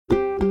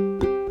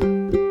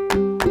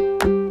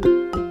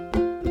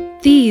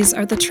These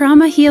are the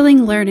trauma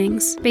healing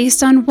learnings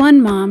based on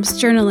one mom's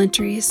journal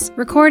entries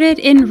recorded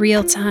in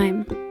real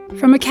time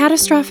from a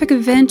catastrophic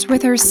event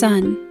with her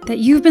son that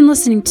you've been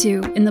listening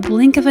to in the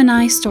blink of an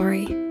eye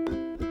story.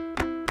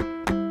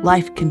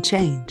 Life can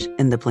change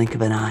in the blink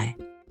of an eye.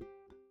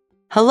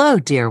 Hello,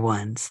 dear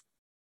ones.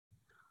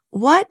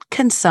 What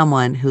can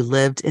someone who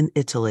lived in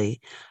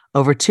Italy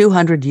over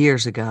 200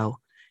 years ago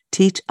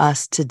teach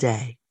us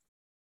today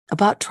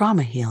about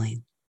trauma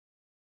healing?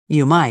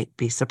 You might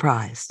be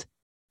surprised.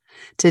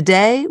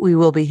 Today, we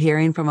will be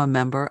hearing from a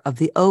member of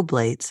the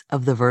Oblates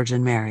of the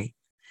Virgin Mary,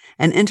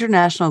 an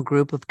international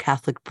group of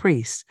Catholic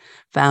priests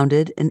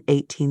founded in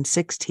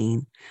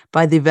 1816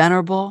 by the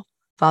Venerable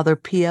Father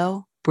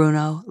Bruno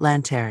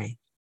Lanteri.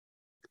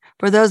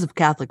 For those of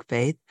Catholic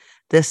faith,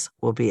 this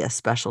will be a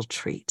special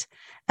treat,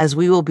 as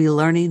we will be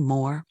learning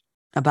more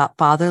about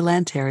Father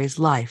Lanteri's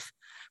life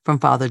from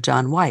Father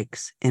John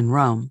Wykes in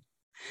Rome,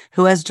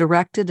 who has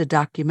directed a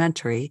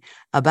documentary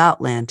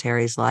about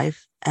Lanteri's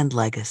life and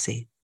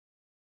legacy.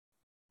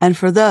 And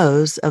for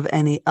those of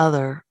any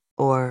other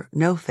or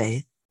no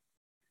faith,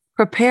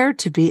 prepare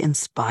to be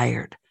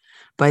inspired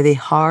by the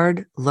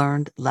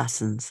hard-learned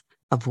lessons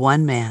of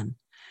one man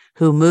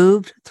who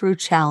moved through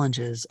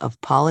challenges of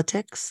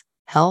politics,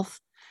 health,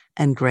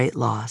 and great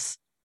loss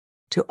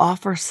to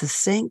offer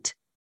succinct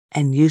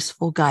and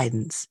useful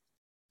guidance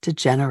to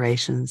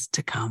generations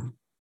to come.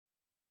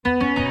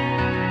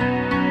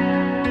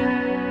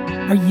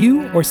 Are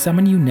you or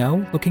someone you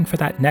know looking for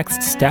that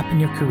next step in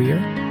your career?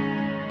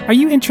 Are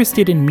you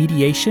interested in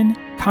mediation,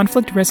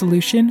 conflict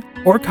resolution,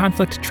 or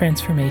conflict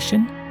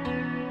transformation?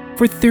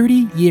 For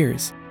 30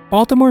 years,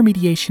 Baltimore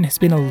Mediation has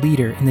been a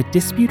leader in the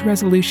dispute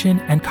resolution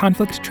and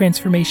conflict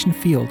transformation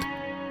field,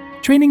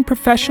 training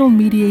professional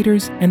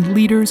mediators and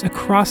leaders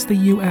across the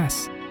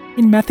U.S.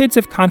 in methods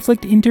of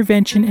conflict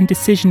intervention and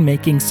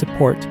decision-making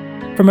support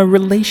from a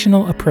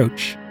relational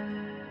approach.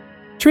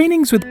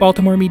 Trainings with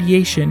Baltimore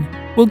Mediation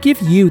will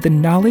give you the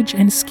knowledge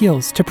and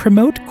skills to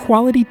promote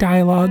quality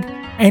dialogue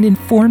and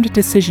informed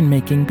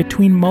decision-making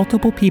between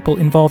multiple people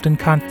involved in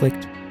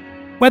conflict,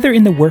 whether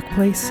in the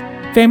workplace,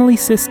 family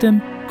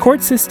system,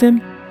 court system,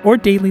 or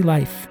daily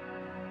life.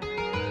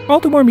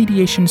 Baltimore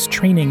Mediation's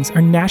trainings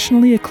are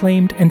nationally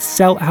acclaimed and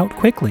sell out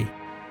quickly.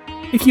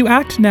 If you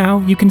act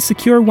now, you can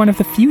secure one of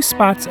the few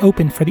spots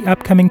open for the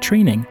upcoming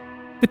training,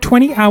 the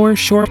 20-hour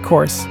short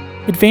course,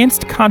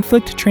 Advanced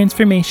Conflict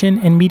Transformation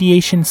and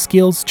Mediation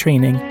Skills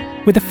Training,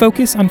 with a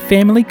focus on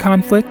family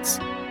conflicts,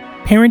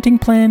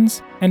 parenting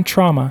plans, and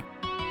trauma.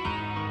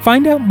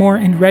 Find out more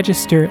and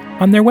register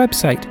on their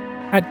website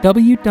at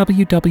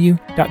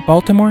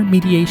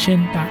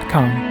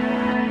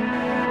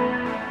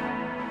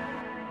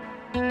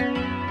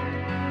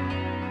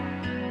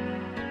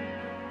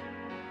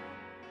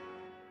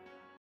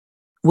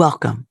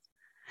Welcome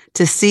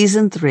to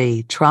Season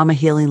 3, Trauma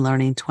Healing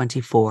Learning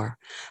 24,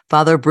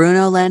 Father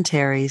Bruno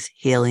Lanteri's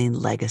Healing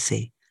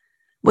Legacy,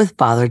 with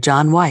Father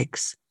John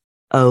Wykes,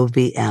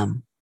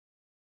 OVM.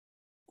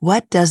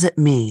 What does it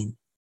mean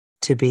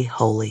to be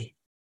holy?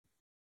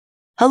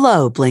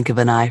 Hello, Blink of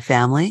an Eye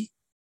family.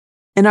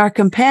 In our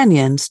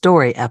companion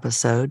story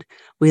episode,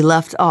 we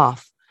left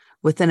off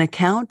with an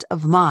account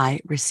of my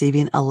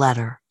receiving a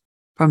letter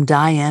from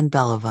Diane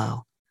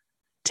Beliveau,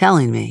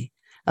 telling me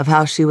of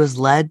how she was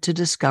led to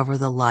discover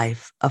the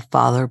life of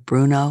Father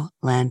Bruno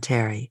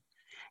Lanteri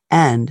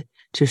and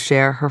to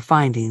share her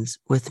findings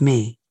with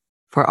me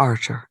for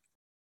Archer.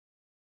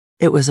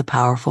 It was a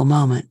powerful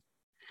moment,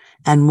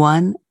 and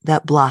one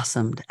that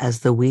blossomed as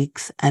the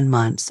weeks and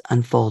months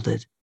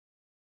unfolded,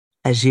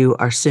 as you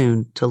are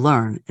soon to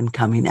learn in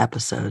coming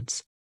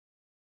episodes.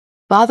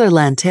 Father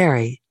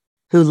Lanteri,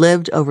 who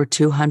lived over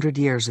 200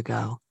 years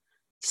ago,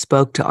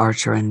 spoke to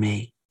Archer and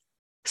me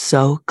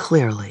so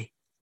clearly,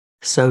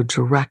 so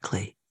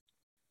directly,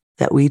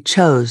 that we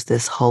chose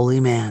this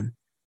holy man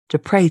to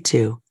pray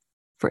to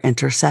for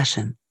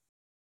intercession,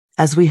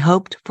 as we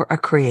hoped for a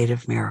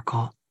creative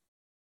miracle,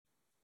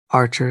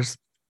 Archer's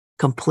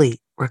complete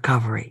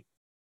recovery.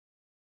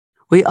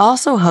 We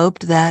also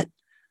hoped that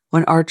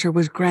when Archer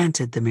was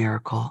granted the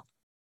miracle,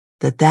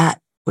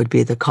 that would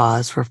be the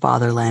cause for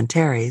Father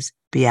Lanteri's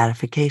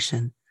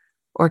beatification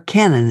or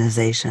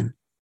canonization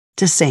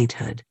to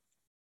sainthood.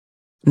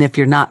 And if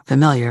you're not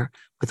familiar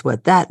with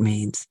what that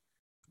means,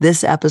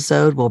 this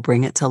episode will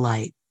bring it to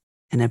light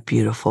in a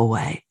beautiful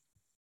way.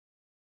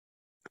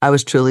 I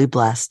was truly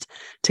blessed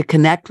to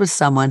connect with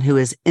someone who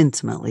is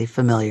intimately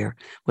familiar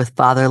with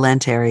Father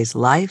Lanteri's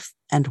life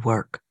and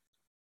work,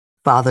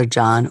 Father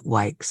John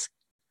Wykes,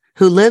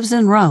 who lives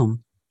in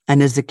Rome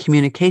and is the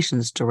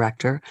communications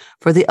director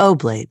for the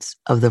Oblates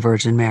of the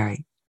Virgin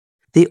Mary,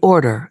 the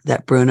order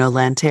that Bruno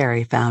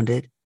Lanteri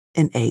founded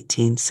in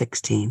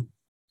 1816.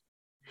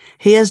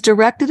 He has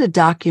directed a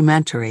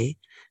documentary,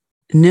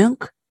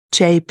 Nunc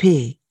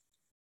Pi,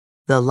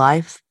 The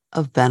Life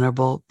of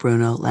Venerable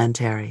Bruno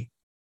Lanteri,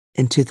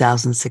 in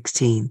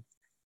 2016,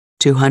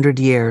 200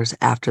 years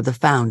after the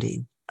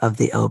founding of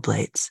the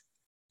Oblates.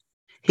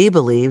 He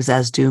believes,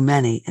 as do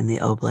many in the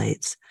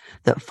Oblates,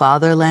 that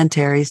Father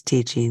Lanteri's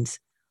teachings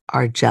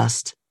are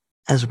just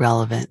as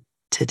relevant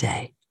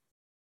today.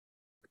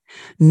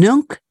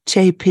 Nunc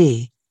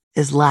Cepi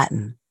is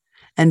Latin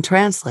and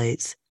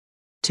translates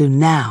to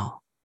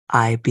now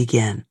I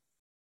begin.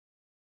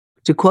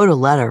 To quote a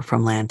letter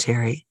from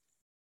Lanteri,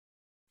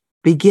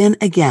 begin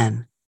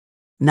again,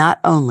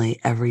 not only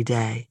every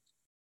day,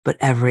 but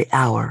every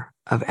hour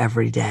of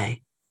every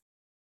day.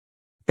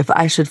 If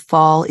I should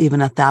fall even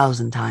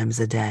 1,000 times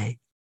a day,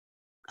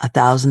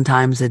 1,000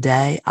 times a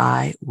day,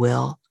 I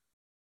will,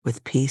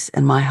 with peace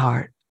in my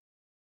heart,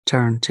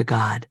 turn to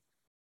God,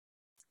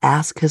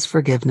 ask his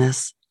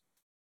forgiveness,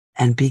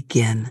 and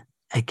begin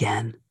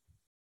again.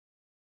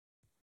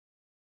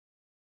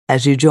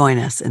 As you join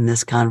us in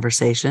this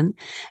conversation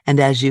and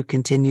as you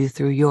continue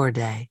through your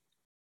day,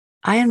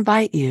 I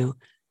invite you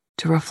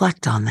to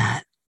reflect on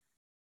that.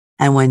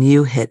 And when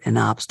you hit an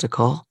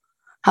obstacle,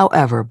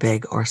 however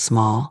big or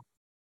small,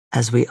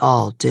 as we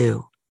all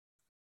do,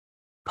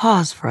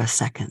 pause for a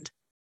second,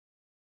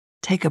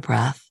 take a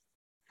breath,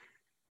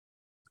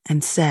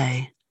 and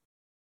say,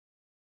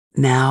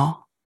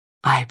 now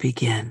I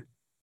begin.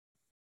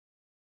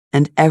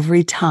 And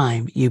every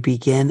time you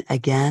begin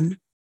again,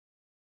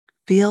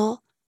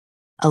 feel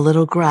a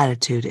little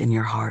gratitude in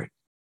your heart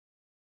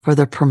for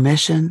the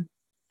permission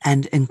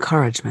and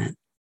encouragement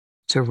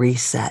to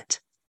reset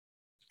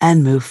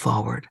and move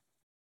forward.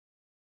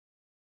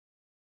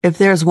 If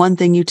there's one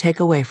thing you take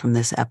away from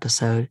this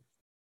episode,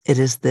 it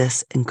is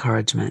this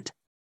encouragement.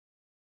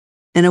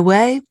 In a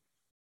way,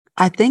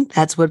 I think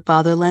that's what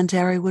Father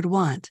Lanteri would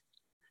want,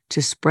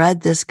 to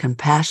spread this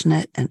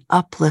compassionate and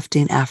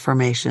uplifting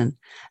affirmation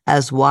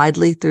as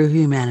widely through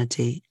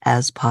humanity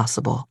as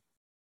possible.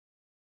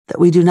 That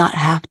we do not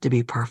have to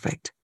be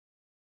perfect,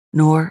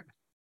 nor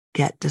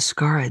get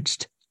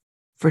discouraged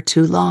for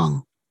too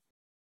long.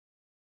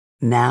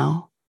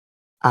 Now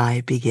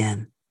I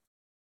begin.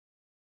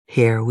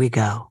 Here we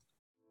go.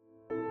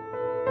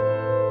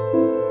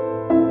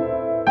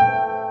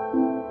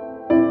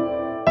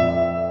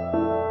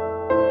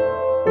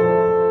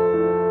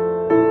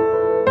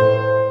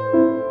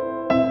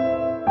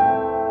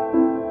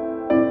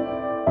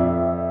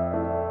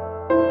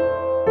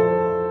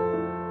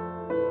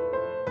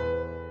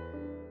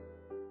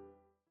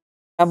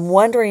 I'm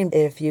wondering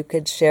if you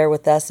could share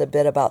with us a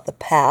bit about the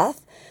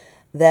path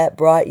that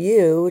brought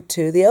you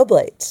to the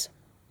Oblates.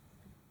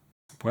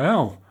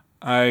 Well,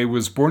 I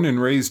was born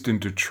and raised in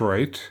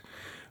Detroit.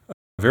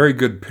 Very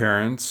good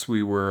parents.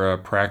 We were a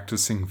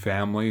practicing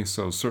family,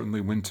 so certainly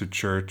went to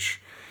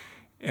church.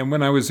 And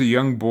when I was a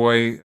young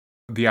boy,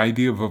 the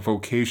idea of a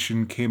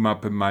vocation came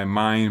up in my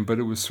mind, but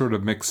it was sort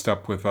of mixed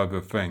up with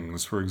other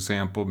things. For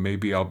example,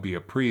 maybe I'll be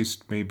a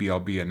priest, maybe I'll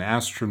be an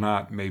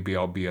astronaut, maybe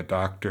I'll be a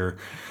doctor.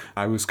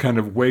 I was kind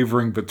of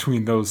wavering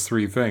between those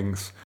three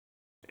things.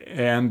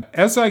 And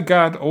as I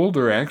got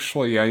older,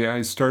 actually,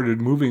 I started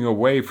moving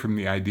away from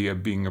the idea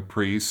of being a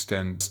priest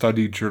and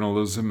studied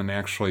journalism and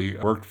actually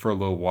worked for a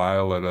little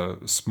while at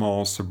a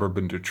small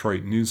suburban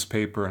Detroit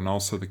newspaper and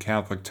also the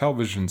Catholic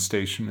television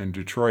station in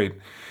Detroit.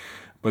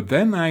 But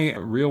then I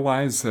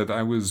realized that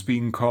I was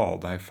being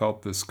called. I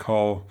felt this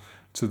call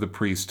to the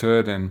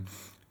priesthood, and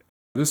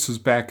this was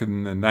back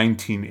in the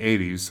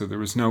 1980s, so there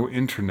was no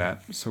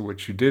internet. So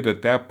what you did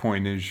at that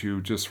point is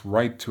you just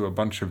write to a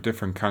bunch of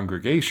different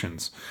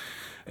congregations.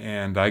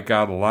 And I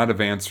got a lot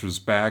of answers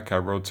back. I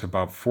wrote to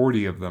about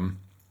 40 of them.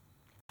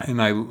 And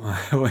I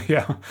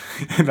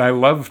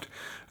loved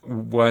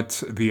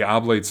what the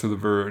Oblates of the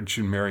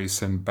Virgin Mary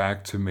sent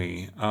back to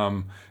me.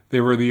 They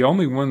were the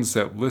only ones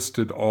that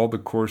listed all the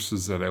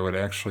courses that I would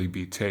actually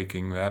be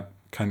taking. That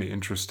kind of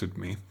interested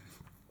me.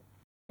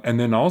 And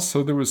then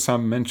also there was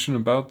some mention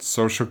about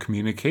social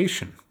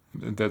communication.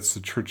 That's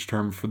the church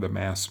term for the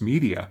mass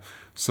media.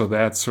 So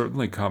that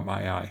certainly caught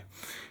my eye.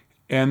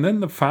 And then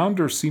the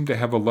founder seemed to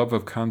have a love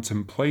of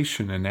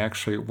contemplation. And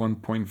actually at one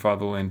point,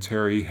 Father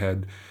Lanteri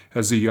had,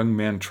 as a young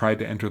man, tried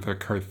to enter the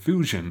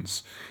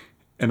Carthusians.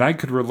 And I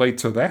could relate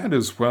to that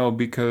as well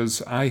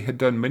because I had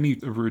done many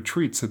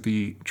retreats at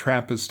the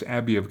Trappist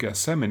Abbey of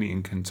Gethsemane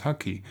in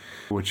Kentucky,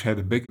 which had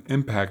a big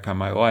impact on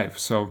my life.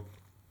 So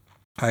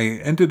I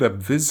ended up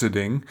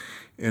visiting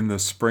in the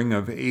spring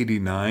of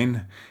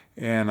 '89,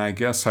 and I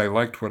guess I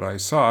liked what I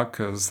saw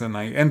because then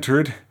I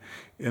entered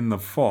in the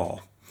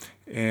fall.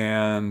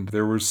 And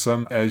there were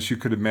some, as you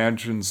could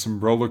imagine, some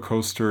roller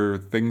coaster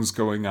things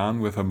going on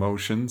with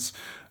emotions.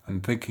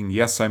 And thinking,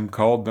 yes, I'm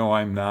called, no,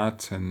 I'm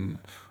not, and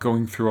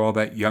going through all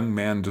that young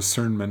man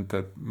discernment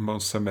that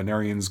most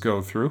seminarians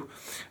go through.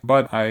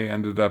 But I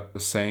ended up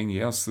saying,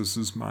 yes, this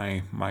is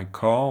my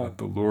call.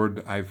 The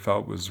Lord, I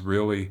felt, was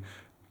really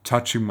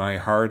touching my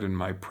heart and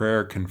my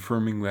prayer,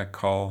 confirming that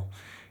call.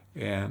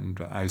 And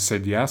I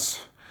said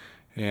yes,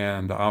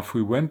 and off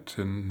we went,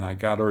 and I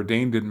got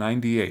ordained in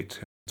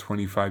 '98,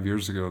 25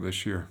 years ago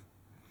this year.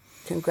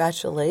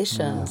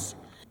 Congratulations.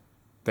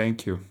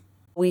 Thank you.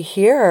 We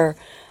hear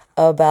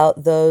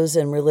about those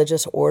in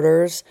religious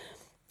orders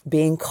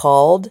being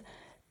called,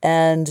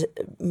 and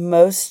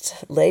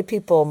most lay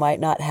people might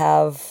not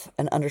have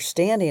an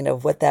understanding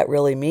of what that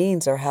really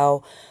means or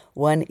how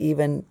one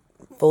even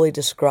fully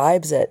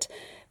describes it.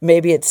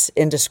 maybe it's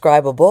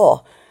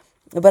indescribable.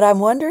 But I'm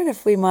wondering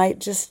if we might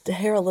just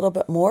hear a little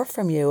bit more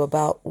from you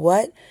about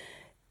what,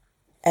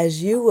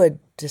 as you would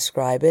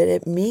describe it,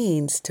 it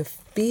means to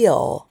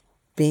feel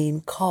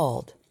being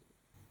called.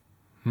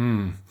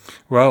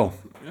 Well,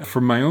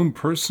 from my own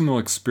personal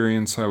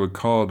experience, I would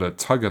call it a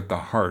tug at the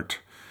heart,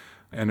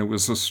 and it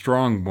was a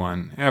strong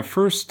one. At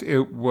first,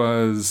 it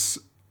was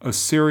a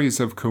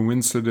series of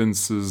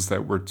coincidences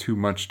that were too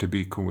much to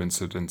be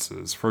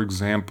coincidences. For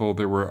example,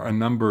 there were a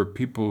number of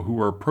people who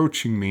were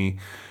approaching me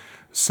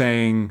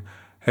saying,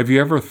 "Have you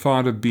ever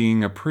thought of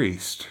being a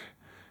priest?"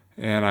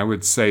 And I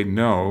would say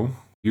no,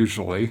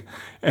 usually.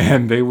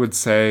 And they would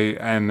say,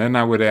 and then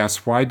I would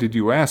ask, "Why did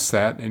you ask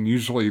that?" And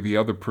usually the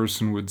other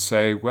person would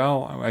say,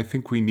 "Well, I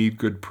think we need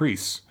good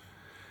priests."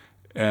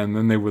 And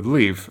then they would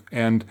leave.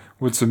 And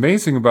what's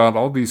amazing about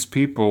all these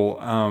people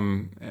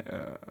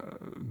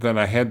that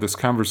I had this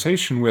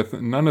conversation with,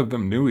 none of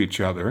them knew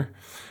each other.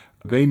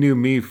 They knew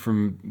me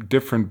from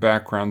different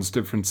backgrounds,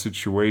 different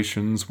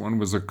situations. One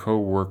was a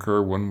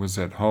co-worker, one was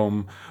at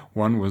home,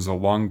 one was a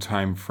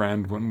longtime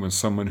friend, one was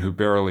someone who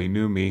barely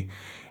knew me.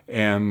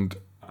 And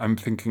I'm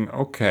thinking,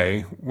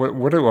 okay,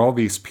 what do all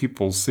these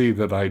people see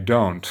that I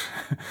don't?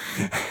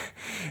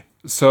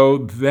 So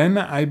then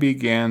I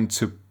began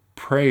to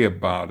pray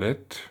about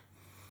it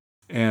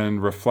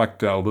and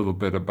reflect a little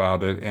bit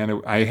about it.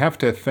 And I have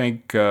to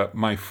thank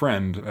my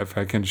friend, if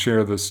I can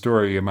share the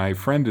story. My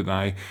friend and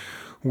I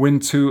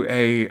went to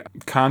a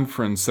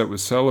conference that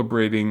was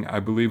celebrating, I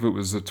believe it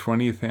was the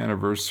 20th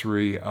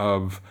anniversary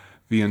of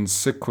the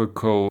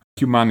encyclical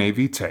Humanae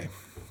Vitae.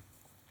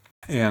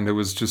 And it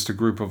was just a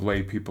group of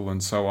lay people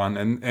and so on.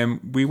 And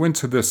we went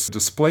to this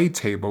display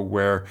table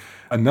where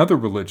another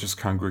religious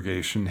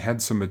congregation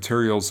had some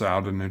materials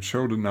out, and it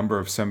showed a number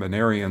of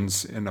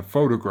seminarians in a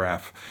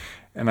photograph.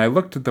 And I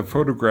looked at the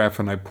photograph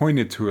and I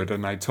pointed to it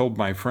and I told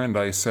my friend,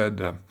 I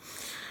said,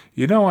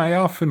 I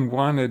often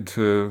wanted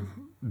to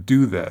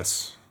do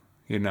this.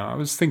 I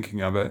was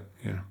thinking of it,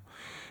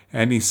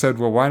 And he said,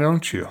 "Well, why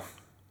don't you?"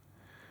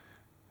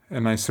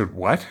 And I said,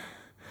 "What?"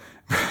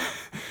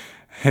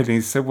 And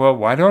he said, "Well,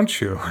 why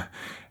don't you?"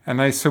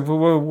 And I said,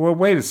 well,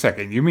 wait a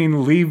second. You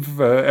mean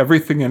leave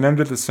everything and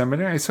enter the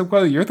seminary? I said,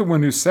 "Well, you're the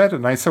one who said it."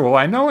 And I said, "Well,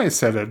 I know I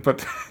said it,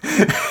 but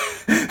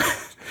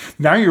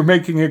now you're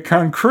making it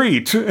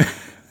concrete."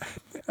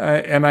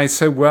 And I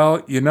said,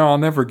 "Well, I'll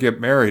never get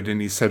married."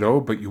 And he said, "Oh,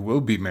 but you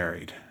will be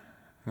married."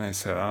 And I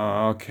said,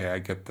 "Oh, okay, I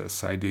get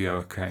this idea,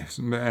 okay."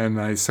 And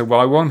I said, "Well,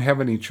 I won't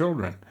have any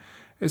children."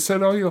 He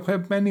said, "Oh, you'll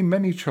have many,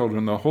 many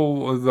children. The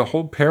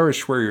whole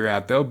parish where you're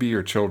at, they'll be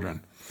your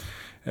children."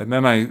 And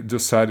then I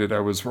decided I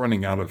was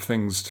running out of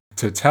things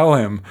to tell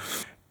him.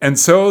 And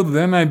so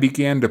then I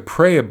began to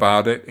pray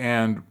about it,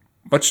 and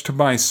much to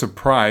my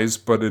surprise,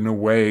 but in a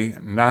way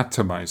not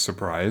to my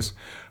surprise,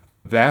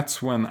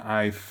 that's when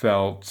I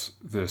felt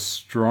this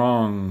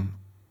strong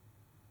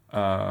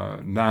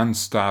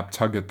nonstop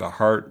tug at the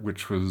heart,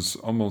 which was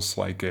almost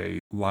like a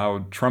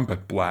loud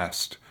trumpet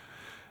blast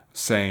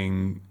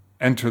saying,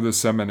 "Enter the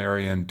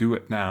seminary and do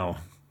it now."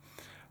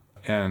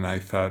 And I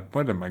thought,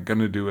 what am I going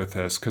to do with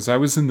this? Because I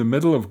was in the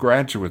middle of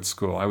graduate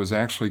school. I was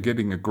actually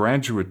getting a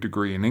graduate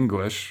degree in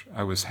English.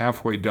 I was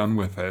halfway done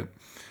with it.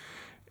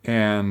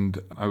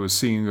 And I was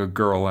seeing a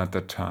girl at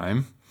the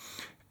time.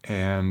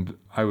 And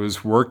I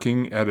was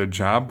working at a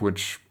job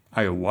which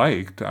I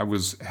liked. I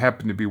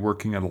happened to be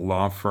working at a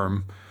law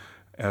firm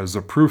as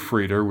a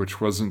proofreader, which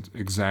wasn't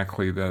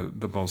exactly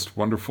the most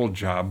wonderful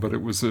job, but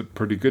it was a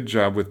pretty good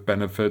job with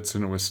benefits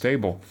and it was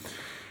stable.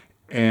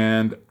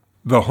 And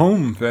the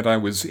home that I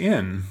was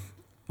in,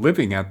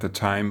 living at the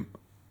time,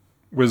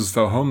 was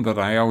the home that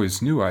I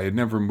always knew. I had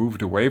never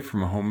moved away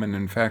from home, and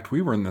in fact,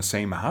 we were in the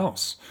same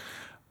house.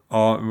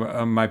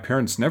 My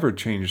parents never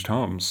changed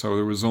homes, so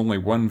there was only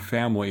one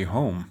family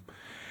home.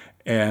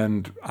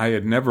 And I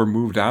had never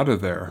moved out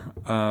of there.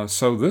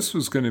 So this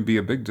was going to be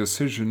a big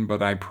decision,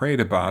 but I prayed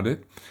about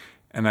it,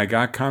 and I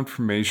got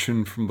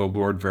confirmation from the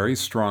Lord very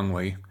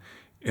strongly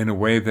in a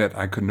way that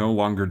I could no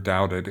longer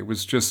doubt it. It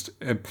was just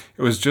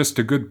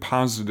a good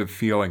positive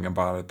feeling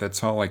about it.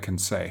 That's all I can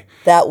say.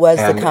 That was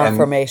the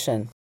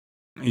confirmation.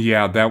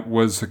 Yeah, that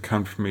was a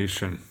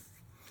confirmation.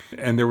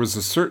 And there was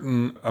a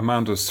certain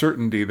amount of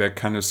certainty that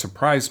kind of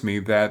surprised me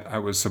that I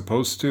was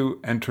supposed to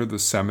enter the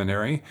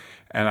seminary,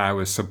 and I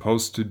was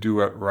supposed to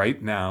do it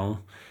right now,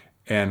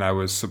 and I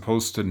was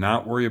supposed to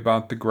not worry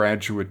about the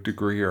graduate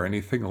degree or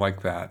anything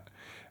like that.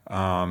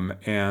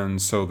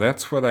 And so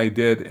that's what I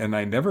did, and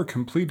I never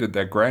completed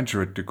that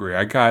graduate degree.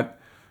 I got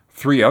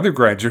 3 other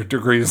graduate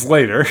degrees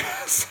later,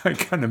 so I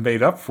kind of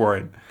made up for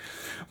it,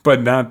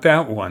 but not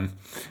that one.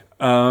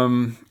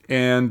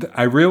 And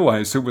I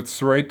realized it was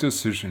the right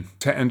decision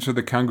to enter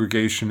the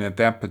congregation at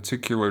that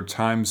particular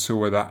time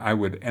so that I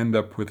would end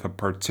up with a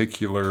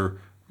particular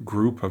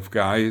group of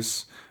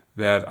guys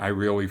that I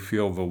really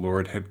feel the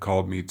Lord had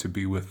called me to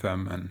be with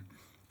them, and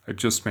it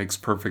just makes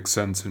perfect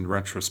sense in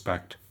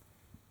retrospect.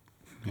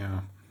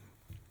 Yeah.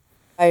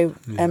 I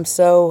am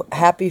so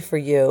happy for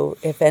you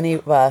if any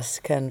of us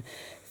can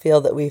feel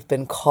that we've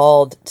been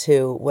called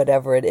to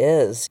whatever it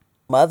is.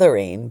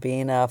 mothering,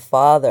 being a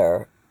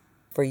father,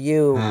 for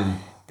you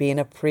being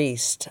a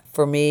priest,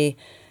 for me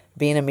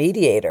being a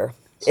mediator.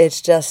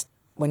 It's just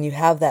when you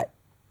have that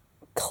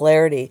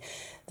clarity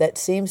that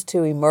seems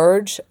to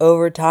emerge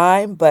over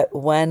time, but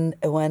when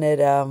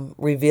it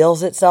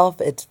reveals itself,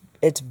 it's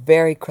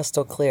very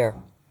crystal clear.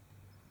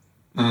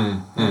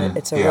 And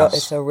it's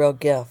a real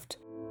gift.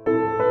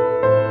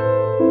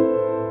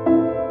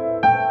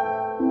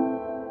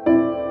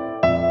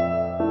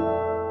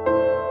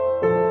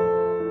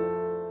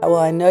 Well,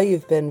 I know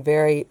you've been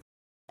very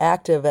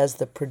active as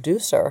the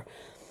producer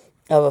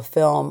of a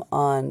film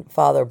on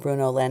Father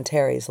Bruno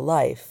Lanteri's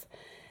life,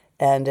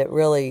 and it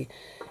really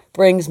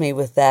brings me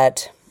with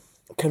that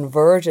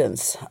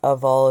convergence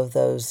of all of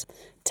those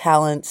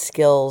talents,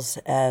 skills,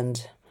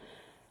 and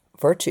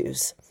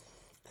virtues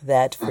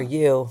that for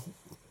you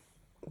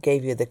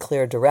gave you the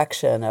clear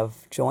direction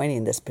of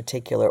joining this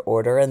particular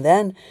order, and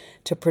then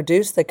to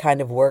produce the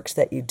kind of works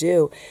that you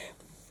do.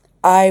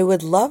 I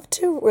would love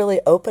to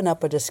really open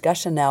up a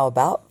discussion now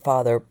about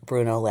Father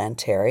Bruno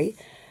Lanteri.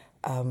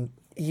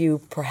 You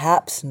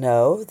perhaps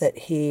know that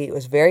he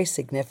was very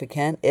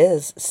significant,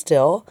 is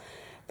still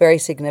very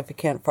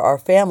significant for our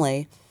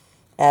family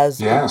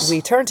as we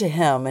turn to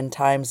him in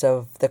times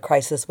of the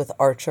crisis with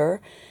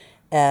Archer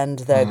and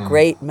the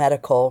great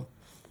medical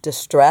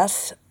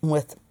distress,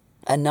 with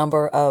a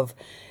number of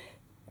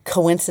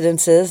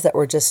coincidences that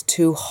were just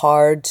too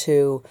hard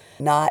to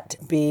not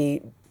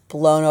be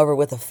blown over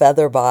with a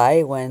feather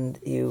by when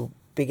you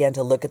began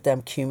to look at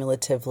them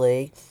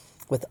cumulatively,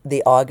 with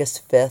the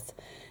August 5th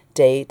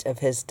date of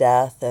his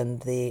death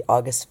and the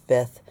August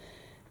 5th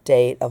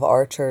date of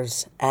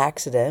Archer's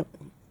accident,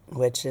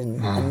 which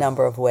in a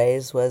number of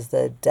ways was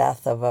the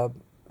death of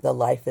the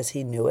life as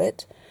he knew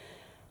it.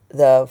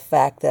 The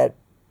fact that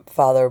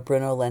Father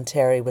Bruno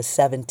Lanteri was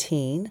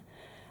 17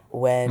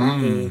 when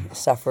he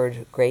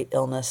suffered great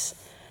illness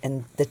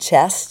in the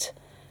chest.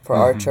 For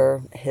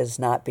Archer, his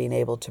not being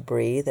able to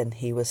breathe, and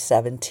he was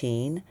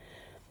 17.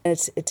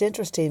 And it's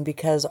interesting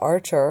because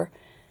Archer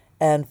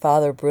and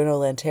Father Bruno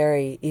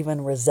Lanteri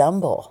even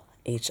resemble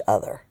each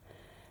other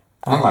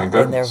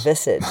in their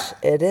visage.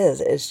 It is.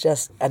 It's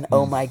just an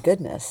oh my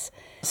goodness.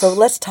 So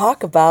let's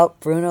talk about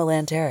Bruno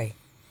Lanteri.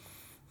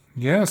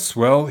 Yes,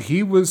 well,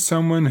 he was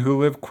someone who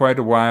lived quite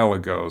a while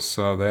ago,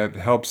 so that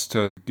helps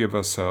to give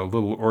us a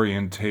little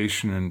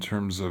orientation in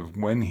terms of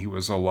when he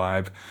was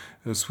alive.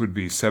 This would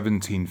be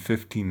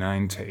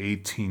 1759 to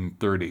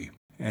 1830.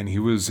 And he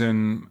was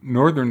in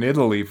northern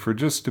Italy for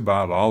just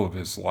about all of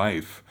his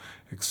life,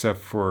 except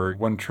for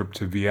one trip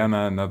to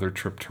Vienna, another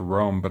trip to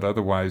Rome, but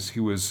otherwise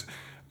he was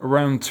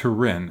around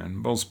Turin, and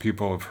most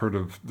people have heard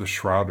of the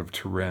Shroud of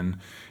Turin,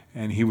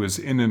 and he was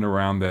in and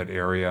around that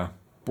area,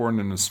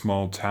 born in a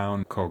small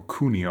town called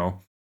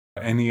Cuneo,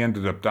 and he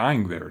ended up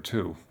dying there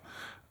too.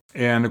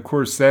 And of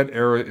course, that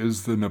era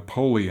is the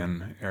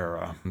Napoleon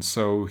era. And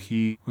so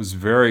he was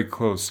very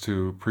close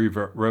to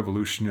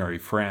pre-revolutionary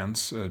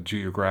France,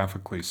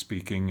 geographically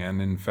speaking.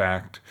 And in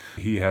fact,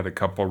 he had a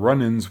couple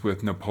run-ins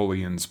with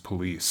Napoleon's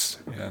police.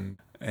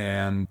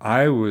 And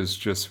I was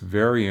just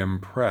very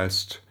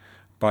impressed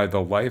by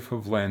the life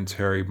of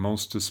Lanteri,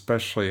 most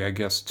especially, I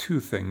guess,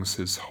 two things: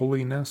 his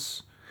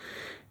holiness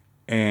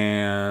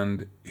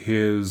and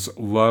his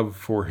love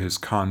for his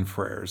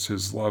confreres,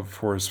 his love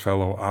for his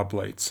fellow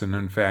oblates. And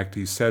in fact,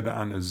 he said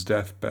on his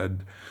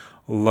deathbed,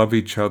 love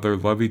each other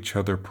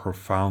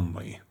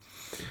profoundly.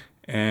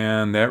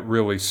 And that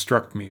really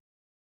struck me.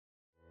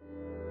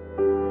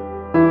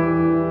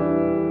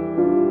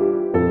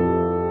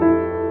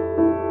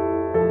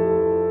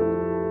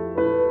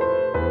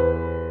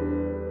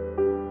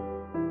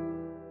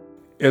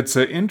 It's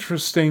an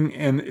interesting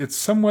and it's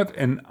somewhat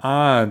an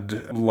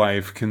odd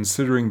life,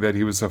 considering that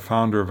he was a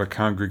founder of a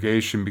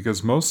congregation,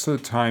 because most of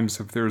the times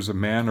if there's a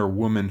man or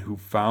woman who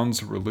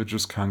founds a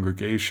religious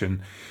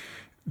congregation,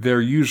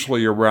 they're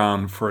usually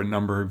around for a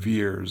number of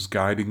years,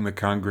 guiding the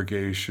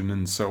congregation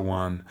and so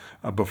on,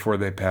 before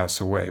they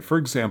pass away. For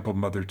example,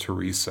 Mother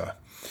Teresa,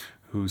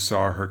 who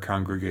saw her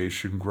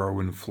congregation grow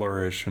and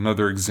flourish.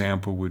 Another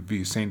example would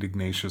be St.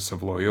 Ignatius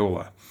of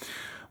Loyola.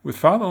 With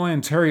Father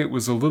Lanteri, it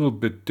was a little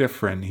bit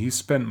different. He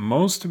spent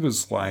most of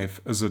his life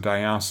as a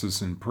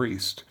diocesan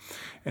priest,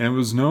 and it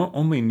was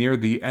only near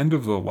the end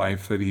of the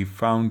life that he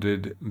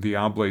founded the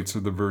Oblates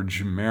of the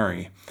Virgin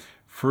Mary,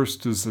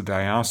 first as the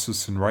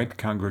diocesan rite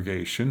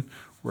congregation,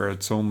 where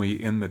it's only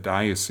in the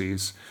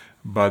diocese,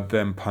 but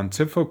then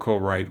pontifical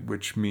rite,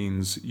 which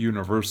means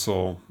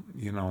universal,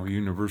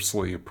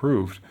 universally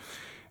approved.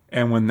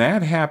 And when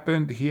that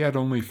happened, he had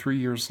only 3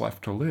 years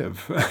left to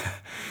live.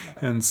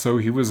 And so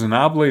he was an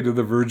oblate of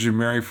the Virgin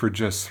Mary for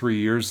just 3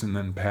 years and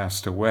then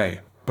passed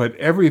away. But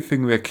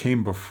everything that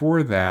came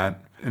before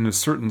that, in a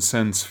certain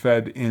sense,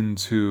 fed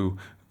into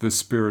the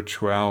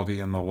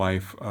spirituality and the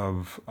life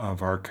of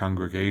our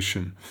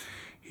congregation.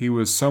 He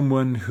was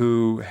someone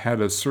who had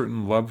a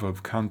certain love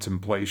of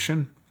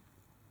contemplation.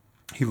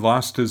 He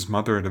lost his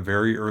mother at a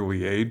very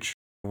early age,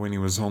 when he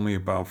was only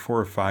about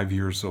 4 or 5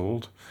 years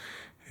old.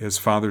 His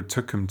father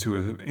took him to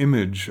an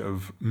image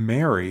of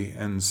Mary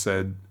and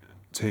said,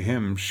 to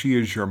him, she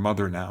is your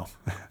mother now.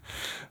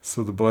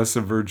 So the Blessed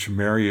Virgin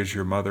Mary is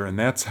your mother. And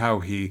that's how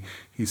he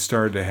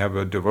started to have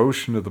a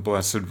devotion to the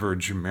Blessed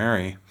Virgin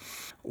Mary.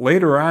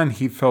 Later on,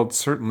 he felt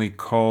certainly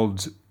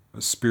called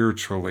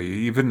spiritually.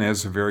 Even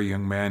as a very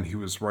young man, he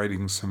was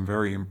writing some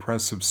very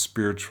impressive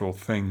spiritual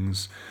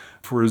things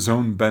for his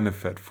own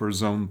benefit, for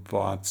his own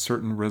thoughts,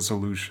 certain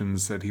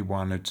resolutions that he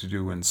wanted to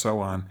do, and so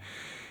on.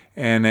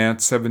 And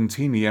at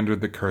 17, he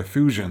entered the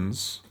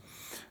Carthusians,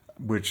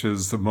 which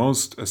is the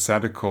most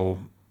ascetical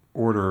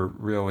order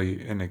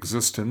really in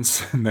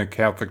existence in the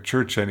Catholic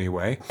Church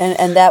anyway.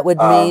 And that would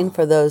mean,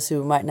 for those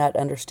who might not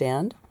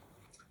understand?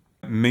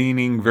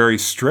 Meaning very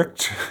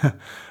strict,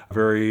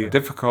 very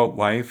difficult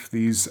life.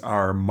 These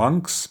are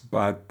monks,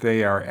 but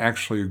they are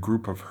actually a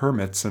group of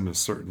hermits in a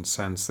certain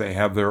sense. They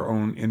have their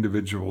own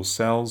individual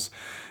cells.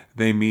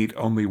 They meet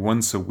only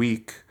once a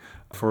week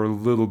for a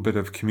little bit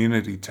of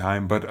community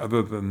time, but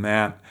other than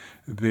that,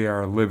 they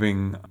are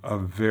living a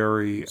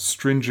very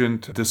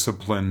stringent,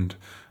 disciplined,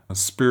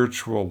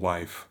 spiritual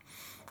life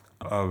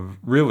of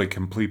really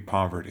complete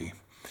poverty.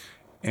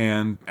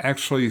 And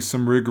actually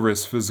some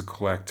rigorous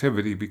physical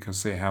activity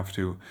because they have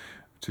to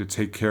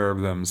take care of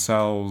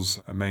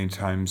themselves, many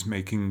times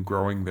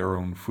growing their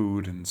own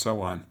food and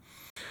so on.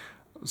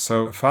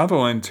 So Father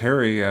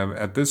Lanteri,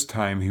 at this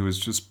time, he was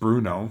just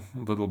Bruno,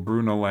 little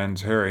Bruno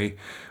Lanteri,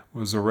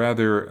 was a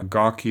rather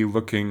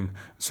gawky-looking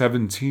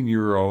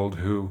 17-year-old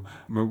who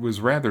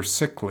was rather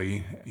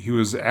sickly. He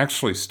was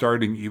actually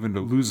starting even to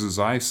lose his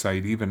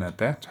eyesight even at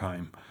that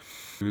time.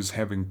 He was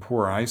having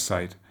poor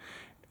eyesight.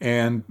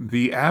 And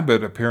the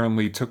abbot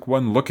apparently took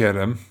one look at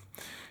him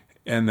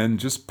and then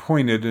just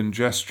pointed and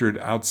gestured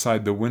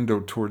outside the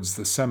window towards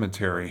the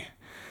cemetery.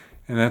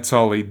 And that's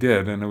all he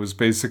did. And it was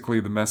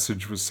basically the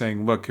message was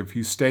saying, look, if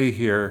you stay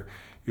here,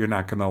 you're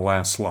not going to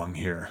last long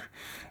here.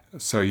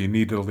 So you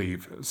need to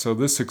leave. So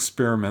this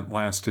experiment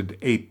lasted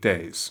 8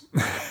 days.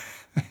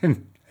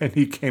 and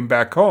he came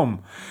back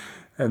home.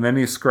 And then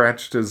he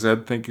scratched his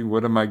head thinking,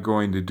 what am I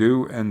going to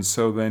do? And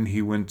so then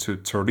he went to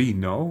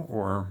Torino,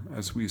 or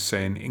as we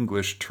say in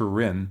English,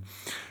 Turin,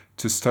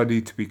 to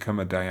study to become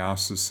a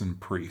diocesan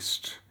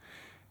priest.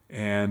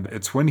 And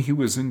it's when he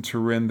was in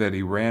Turin that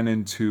he ran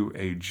into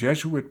a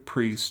Jesuit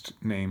priest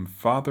named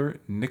Father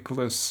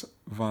Nicholas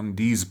von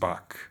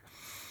Diesbach.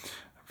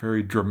 A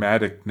very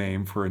dramatic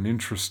name for an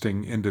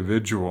interesting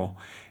individual.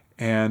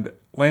 And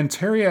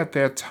Lanteri at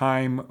that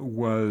time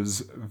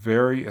was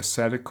very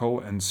ascetical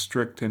and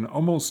strict, and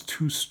almost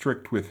too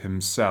strict with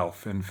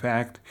himself. In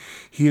fact,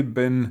 he had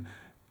been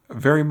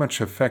very much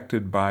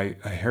affected by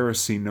a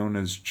heresy known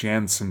as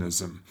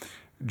Jansenism.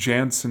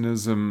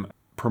 Jansenism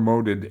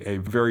promoted a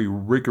very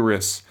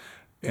rigorous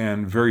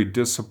and very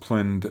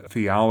disciplined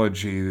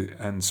theology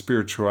and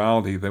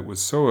spirituality that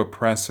was so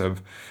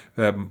oppressive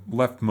that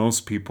left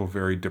most people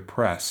very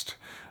depressed.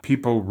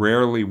 People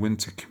rarely went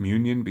to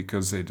communion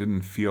because they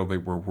didn't feel they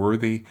were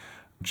worthy.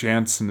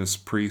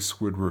 Jansenist priests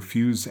would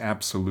refuse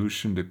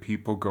absolution to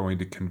people going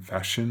to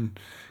confession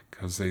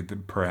because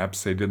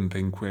perhaps they didn't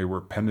think they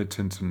were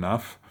penitent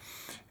enough.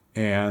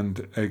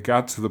 And it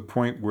got to the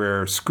point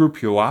where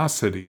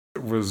scrupulosity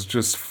was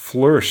just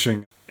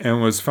flourishing. And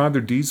it was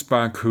Father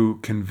Diesbach who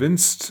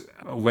convinced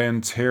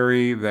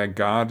Lanteri that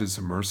God is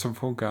a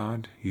merciful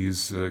God.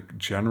 He's a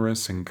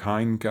generous and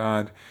kind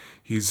God.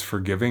 He's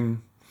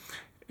forgiving.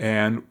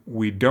 And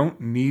we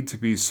don't need to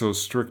be so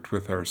strict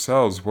with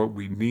ourselves. What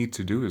we need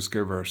to do is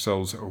give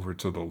ourselves over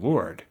to the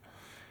Lord.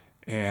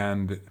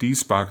 And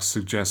Diesbach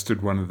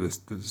suggested one of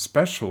the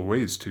special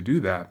ways to do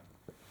that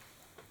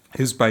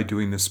is by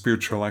doing the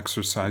spiritual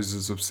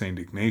exercises of St.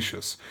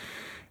 Ignatius.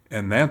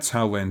 And that's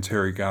how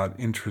Lanteri got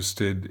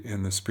interested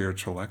in the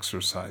spiritual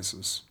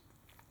exercises.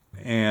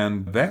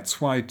 And that's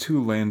why,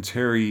 too,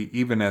 Lanteri,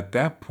 even at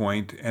that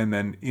point and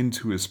then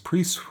into his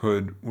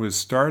priesthood, was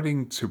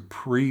starting to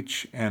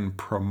preach and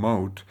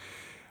promote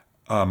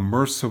a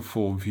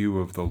merciful view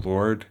of the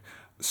Lord,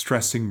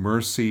 stressing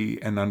mercy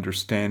and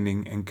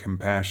understanding and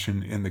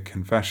compassion in the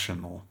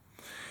confessional.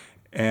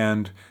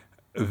 And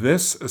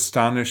this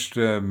astonished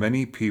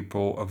many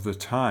people of the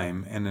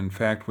time. And in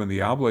fact, when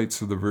the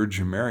Oblates of the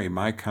Virgin Mary,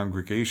 my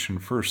congregation,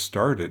 first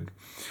started,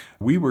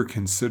 we were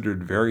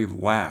considered very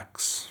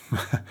lax.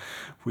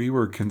 We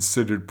were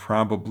considered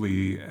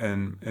probably,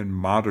 in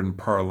modern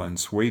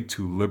parlance, way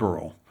too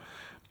liberal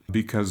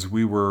because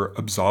we were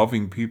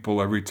absolving people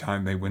every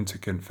time they went to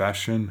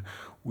confession.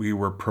 We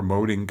were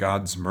promoting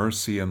God's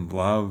mercy and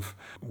love.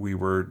 We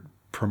were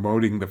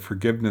promoting the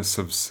forgiveness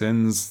of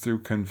sins through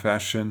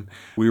confession.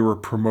 We were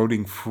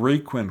promoting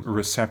frequent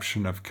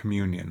reception of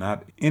communion,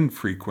 not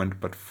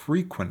infrequent, but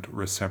frequent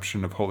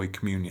reception of Holy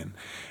Communion.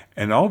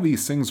 And all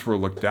these things were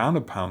looked down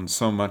upon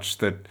so much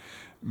that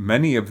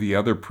many of the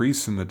other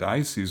priests in the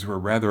diocese were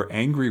rather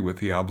angry with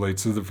the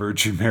Oblates of the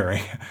Virgin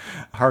Mary.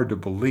 Hard to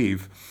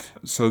believe.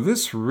 So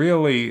this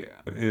really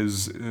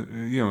is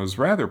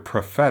rather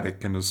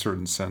prophetic in a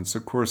certain sense.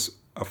 Of course,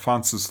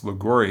 Alphonsus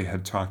Liguori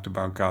had talked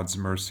about God's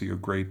mercy a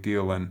great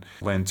deal, and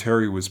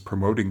Lanteri was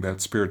promoting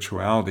that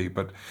spirituality,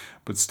 but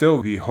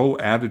still the whole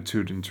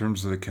attitude in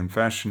terms of the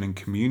confession and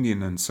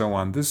communion and so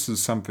on, this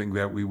is something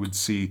that we would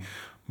see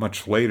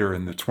much later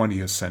in the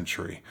 20th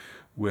century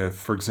with,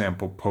 for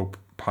example, Pope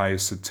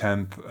Pius X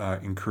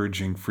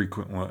encouraging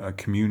frequent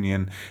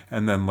communion,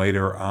 and then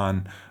later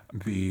on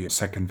the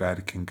Second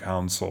Vatican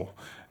Council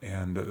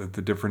and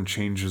the different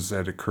changes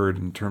that occurred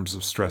in terms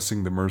of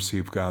stressing the mercy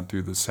of God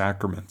through the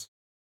sacraments.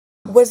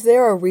 Was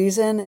there a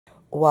reason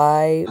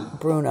why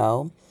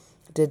Bruno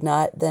did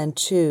not then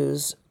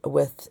choose,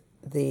 with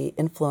the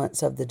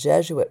influence of the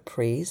Jesuit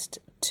priest,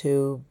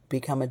 to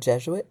become a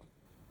Jesuit?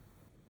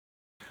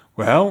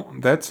 Well,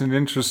 that's an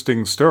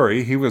interesting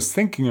story. He was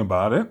thinking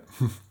about it.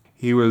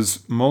 He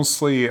was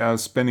mostly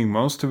spending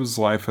most of his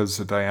life as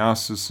a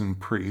diocesan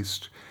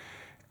priest.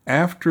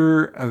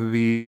 After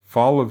the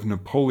fall of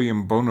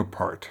Napoleon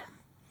Bonaparte,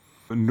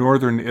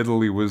 northern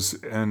Italy was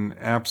in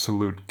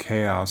absolute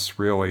chaos,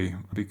 really,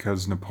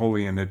 because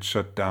Napoleon had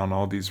shut down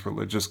all these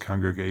religious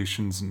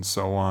congregations and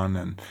so on,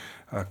 and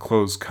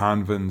closed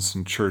convents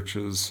and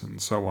churches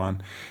and so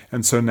on.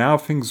 And so now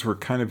things were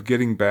kind of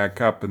getting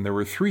back up, and there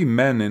were three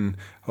men in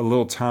a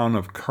little town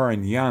of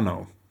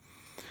Carignano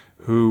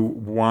who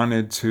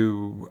wanted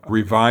to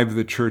revive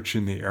the church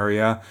in the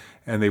area,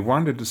 and they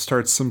wanted to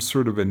start some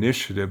sort of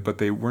initiative, but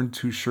they weren't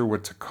too sure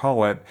what to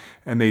call it.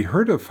 And they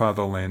heard of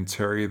Father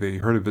Lanteri, they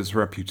heard of his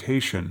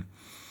reputation,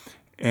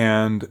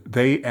 and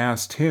they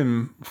asked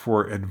him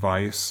for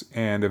advice,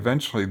 and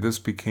eventually this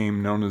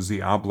became known as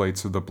the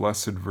Oblates of the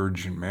Blessed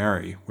Virgin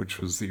Mary, which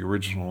was the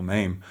original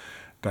name,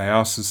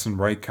 Diocesan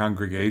Rite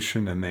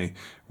Congregation, and it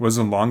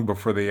wasn't long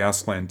before they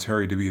asked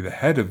Lanteri to be the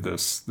head of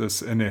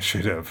this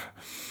initiative.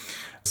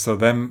 So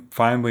then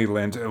finally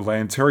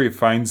Lanteri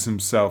finds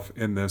himself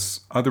in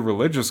this other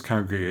religious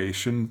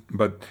congregation,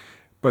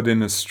 but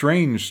in a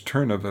strange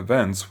turn of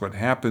events, what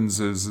happens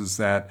is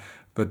that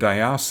the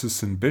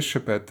diocesan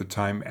bishop at the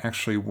time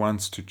actually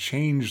wants to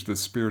change the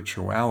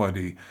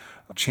spirituality,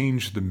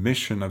 change the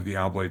mission of the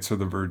Oblates of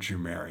the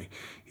Virgin Mary.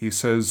 He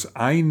says,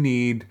 I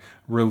need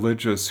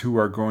religious who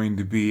are going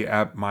to be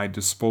at my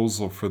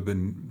disposal for the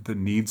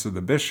needs of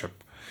the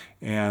bishop.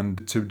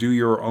 And to do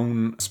your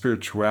own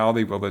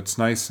spirituality, well, it's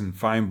nice and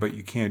fine, but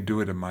you can't do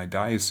it in my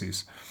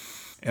diocese.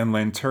 And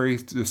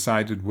Lanteri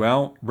decided,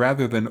 well,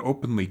 rather than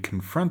openly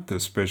confront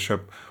this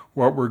bishop,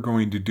 what we're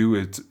going to do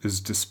is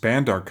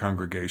disband our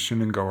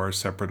congregation and go our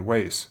separate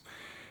ways.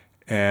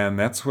 And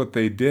that's what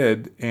they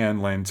did. And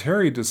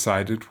Lanteri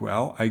decided,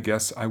 well, I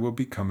guess I will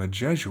become a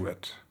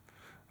Jesuit.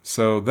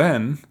 So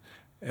then,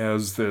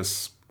 as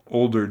this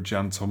older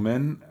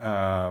gentleman,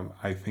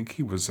 I think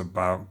he was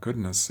about,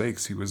 goodness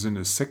sakes, he was in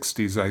his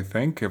 60s, I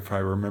think, if I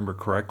remember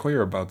correctly,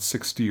 or about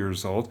 60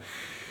 years old.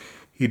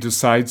 He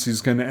decides he's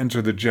going to enter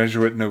the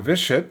Jesuit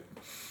novitiate,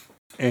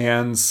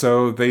 and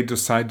so they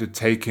decide to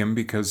take him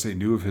because they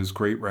knew of his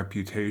great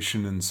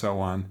reputation and so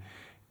on.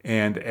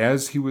 And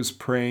as he was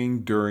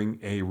praying during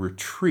a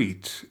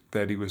retreat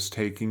that he was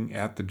taking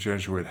at the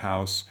Jesuit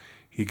house,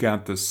 he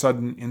got the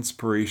sudden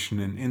inspiration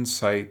and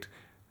insight,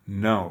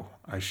 no,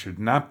 I should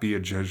not be a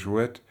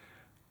Jesuit.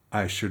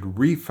 I should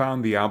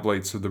refound the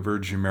Oblates of the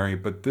Virgin Mary,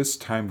 but this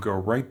time go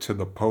right to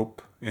the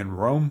Pope in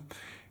Rome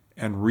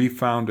and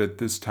refound it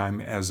this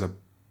time as a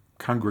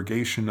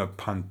congregation of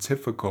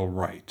pontifical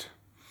right.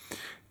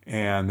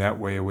 And that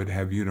way it would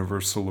have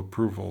universal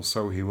approval.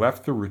 So he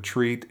left the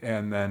retreat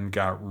and then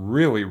got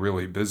really,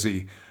 really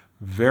busy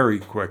very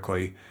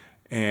quickly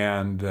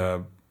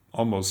and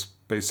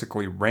almost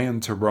basically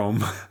ran to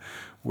Rome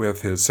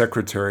with his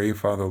secretary,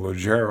 Father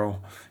Logero,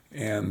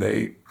 and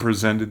they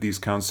presented these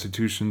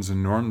constitutions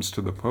and norms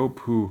to the Pope,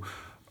 who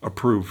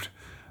approved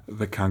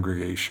the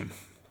congregation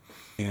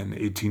in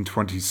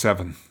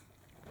 1827.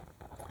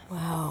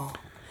 Wow.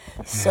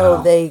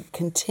 So they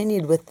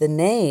continued with the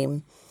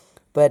name,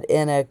 but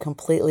in a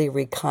completely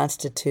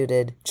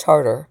reconstituted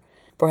charter,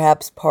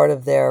 perhaps part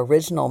of their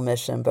original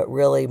mission, but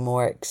really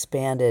more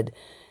expanded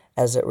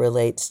as it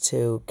relates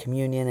to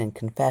communion and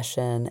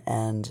confession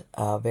and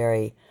a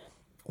very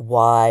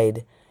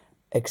wide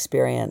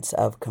experience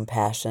of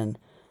compassion.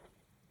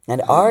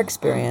 And our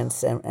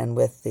experience, and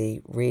with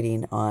the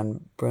reading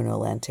on Bruno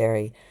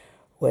Lanteri,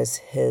 was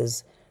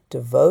his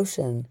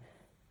devotion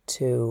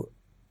to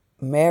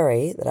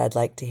Mary, that I'd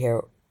like to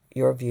hear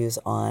your views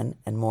on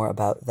and more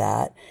about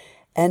that,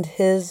 and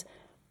his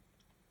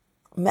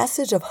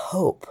message of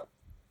hope,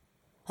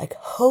 like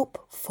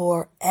hope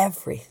for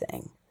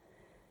everything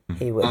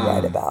he would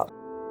write about.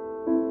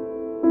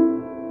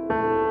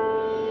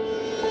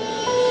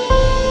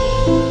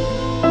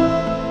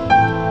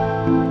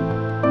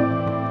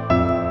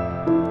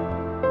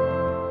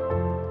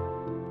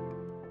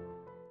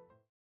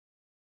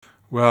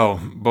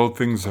 Well, both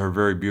things are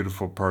very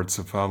beautiful parts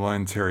of Father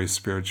Lanteri's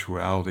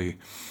spirituality.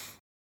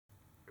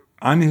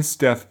 On his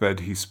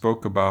deathbed, he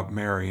spoke about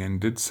Mary and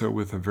did so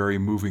with a very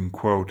moving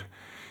quote.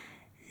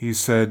 He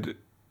said,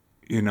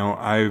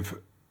 I've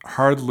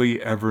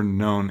hardly ever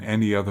known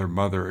any other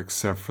mother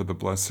except for the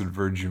Blessed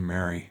Virgin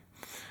Mary.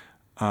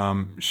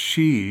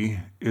 She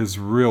is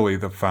really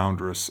the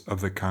foundress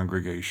of the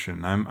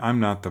congregation. I'm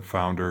not the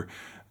founder.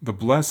 The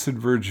Blessed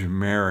Virgin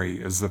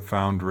Mary is the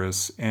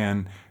foundress,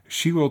 and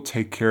she will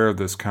take care of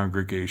this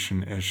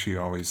congregation as she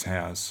always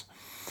has.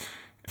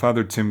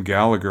 Father Tim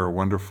Gallagher, a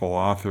wonderful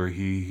author,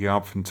 he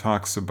often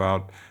talks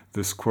about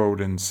this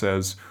quote and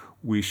says,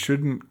 we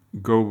shouldn't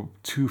go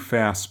too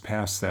fast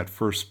past that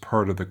first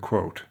part of the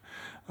quote.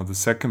 The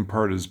second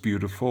part is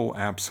beautiful,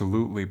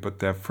 absolutely, but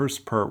that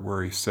first part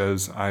where he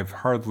says, I've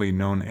hardly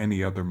known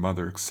any other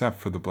mother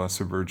except for the Blessed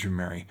Virgin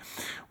Mary,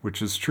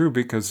 which is true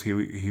because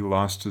he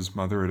lost his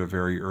mother at a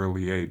very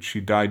early age. She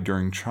died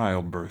during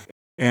childbirth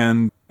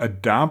and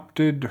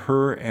adopted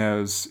her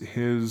as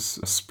his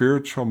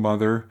spiritual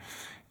mother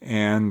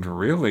and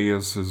really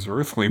as his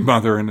earthly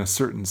mother in a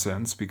certain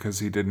sense because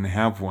he didn't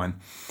have one.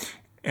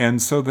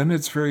 And so then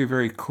it's very,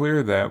 very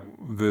clear that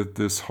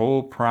this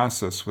whole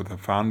process with the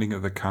founding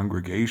of the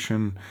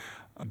congregation,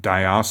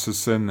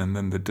 diocesan, and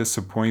then the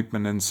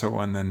disappointment and so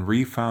on, then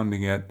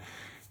refounding it,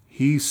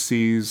 he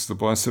sees the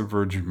Blessed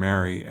Virgin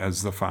Mary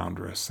as the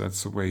foundress.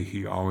 That's the way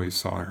he always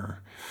saw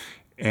her.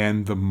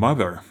 And the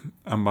mother,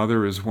 a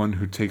mother is one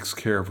who takes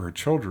care of her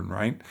children,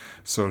 right?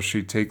 So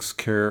she takes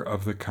care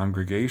of the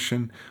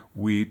congregation.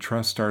 We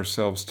trust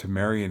ourselves to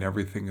Mary and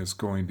everything is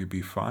going to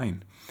be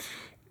fine.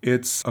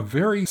 It's a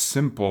very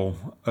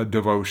simple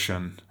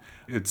devotion.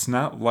 It's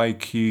not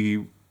like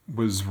he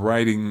was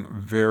writing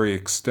very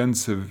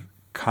extensive,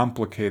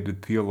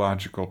 complicated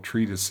theological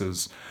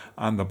treatises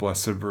on the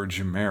Blessed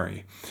Virgin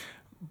Mary.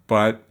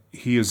 But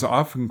he is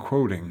often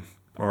quoting,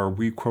 or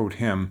we quote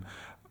him,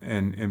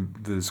 and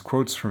there's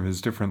quotes from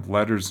his different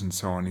letters and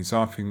so on. He's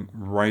often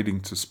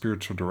writing to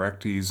spiritual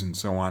directees and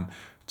so on,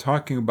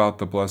 talking about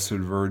the Blessed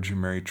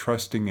Virgin Mary,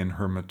 trusting in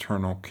her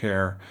maternal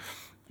care.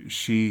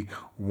 She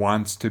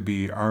wants to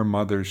be our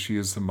mother. She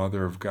is the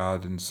mother of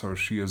God, and so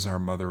she is our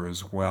mother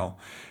as well.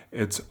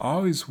 It's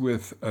always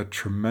with a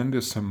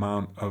tremendous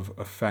amount of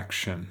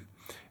affection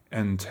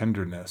and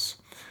tenderness.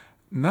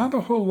 Not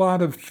a whole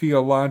lot of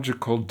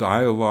theological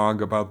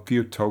dialogue about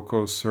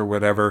Theotokos or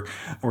whatever,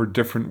 or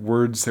different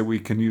words that we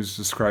can use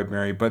to describe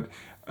Mary, but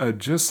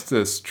just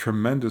this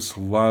tremendous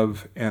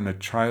love and a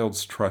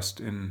child's trust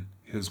in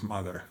his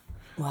mother.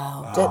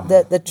 Wow.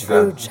 The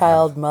true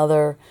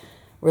child-mother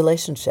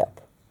relationship.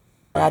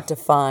 Not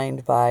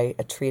defined by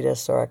a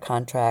treatise or a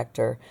contract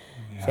or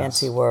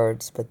fancy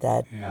words, but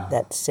that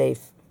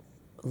safe,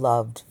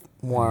 loved,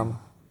 warm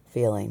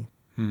feeling.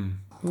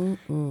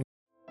 Mm-mm.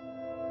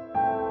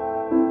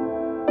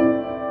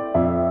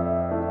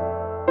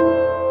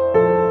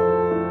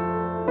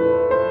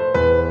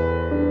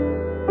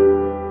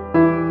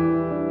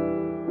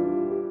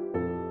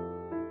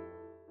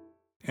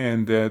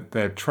 And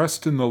that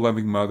trust in the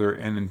loving mother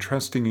and in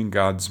trusting in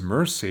God's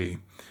mercy,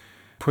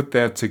 put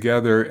that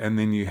together, and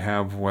then you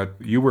have what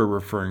you were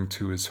referring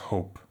to as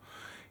hope.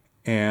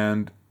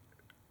 And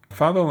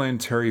Father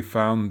Lanteri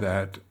found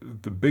that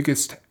the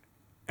biggest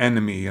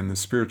enemy in the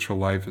spiritual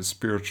life is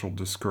spiritual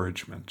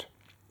discouragement.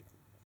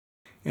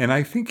 And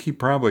I think he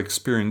probably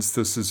experienced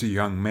this as a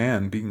young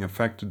man, being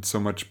affected so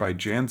much by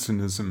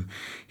Jansenism.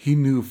 He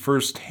knew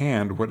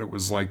firsthand what it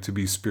was like to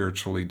be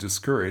spiritually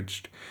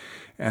discouraged.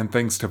 And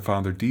thanks to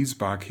Father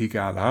Diesbach, he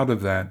got out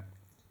of that.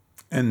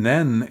 And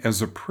then,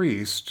 as a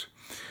priest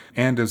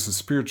and as a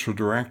spiritual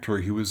director,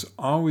 he was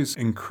always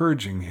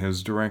encouraging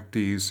his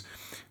directees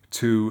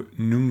to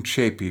nunc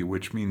cepi,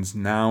 which means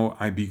now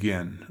I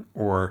begin,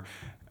 or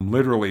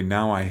literally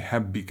now I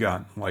have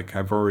begun, like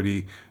I've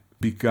already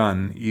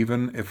begun.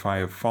 Even if I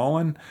have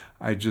fallen,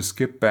 I just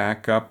get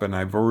back up and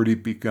I've already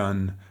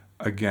begun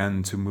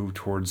again to move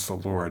towards the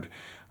Lord.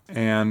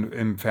 And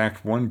in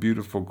fact, one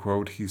beautiful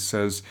quote, he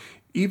says,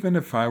 even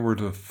if I were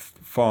to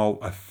fall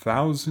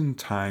 1,000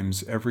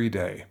 times every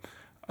day,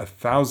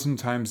 1,000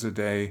 times a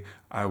day,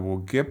 I will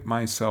get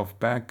myself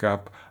back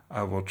up,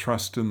 I will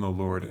trust in the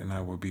Lord, and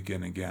I will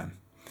begin again.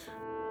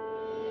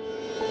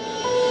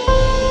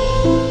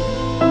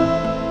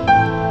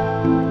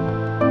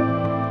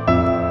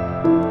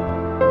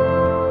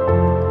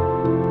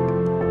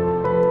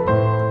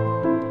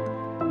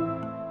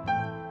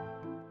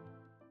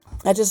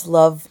 I just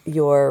love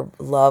your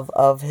love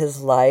of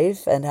his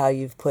life and how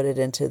you've put it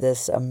into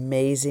this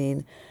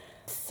amazing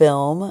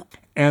film.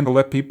 And to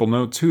let people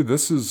know, too,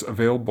 this is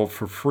available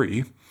for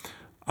free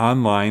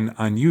online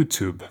on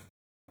YouTube.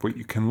 What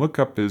you can look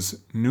up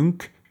is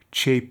Nunc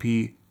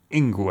Cepi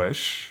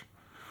English,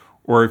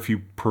 or if you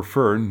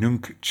prefer,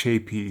 Nunc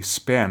Cepi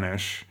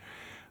Spanish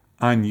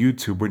on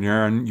YouTube. When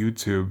you're on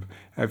YouTube,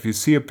 if you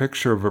see a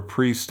picture of a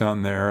priest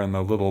on there and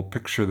the little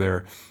picture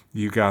there,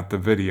 you got the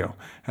video.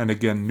 And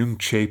again, Nunc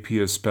Cepi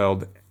is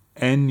spelled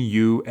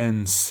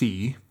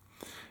N-U-N-C,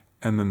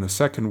 and then the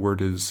second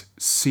word is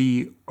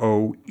C-O-E-P-I.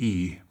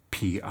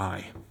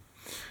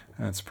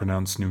 That's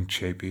pronounced Nunc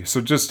Cepi.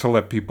 So just to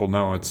let people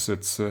know, it's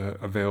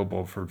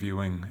available for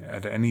viewing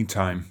at any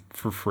time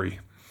for free.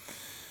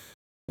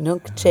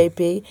 Nunc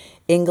Cepi,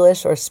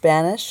 English or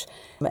Spanish,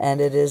 and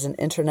it is an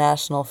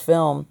international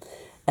film.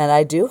 And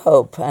I do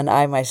hope, and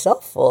I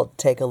myself will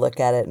take a look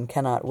at it and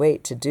cannot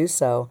wait to do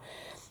so.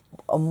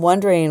 I'm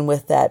wondering,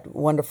 with that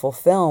wonderful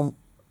film,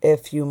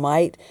 if you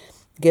might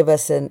give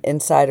us an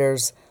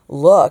insider's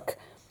look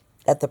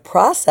at the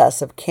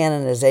process of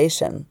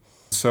canonization.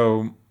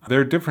 So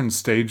there are different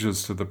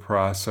stages to the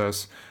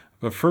process.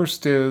 The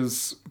first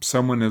is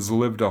someone has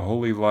lived a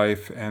holy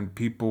life and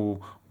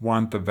people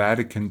want the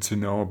Vatican to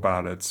know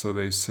about it. So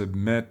they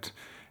submit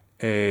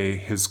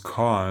his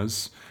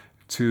cause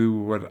to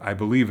what I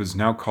believe is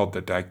now called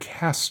the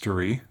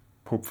dicastery.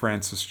 Pope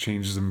Francis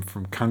changes them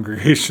from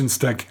congregations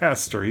to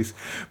dicasteries,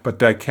 but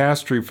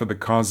dicastery for the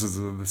causes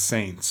of the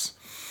saints.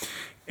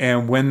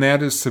 And when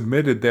that is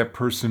submitted, that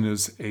person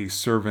is a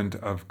servant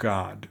of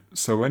God.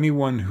 So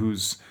anyone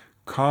whose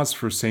cause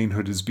for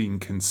sainthood is being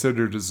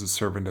considered as a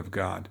servant of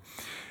God.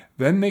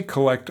 Then they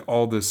collect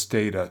all this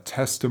data,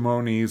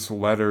 testimonies,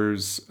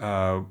 letters,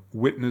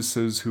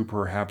 witnesses who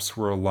perhaps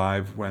were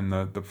alive when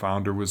the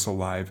founder was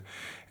alive,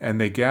 and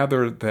they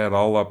gather that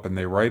all up and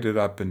they write it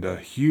up into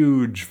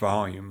huge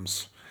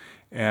volumes.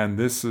 And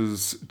this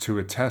is to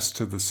attest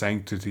to the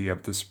sanctity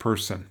of this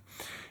person.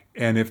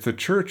 And if the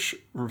church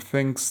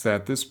thinks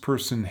that this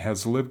person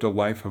has lived a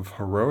life of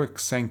heroic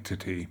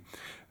sanctity,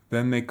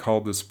 then they call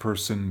this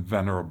person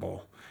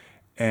venerable.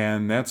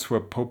 And that's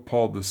what Pope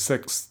Paul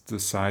VI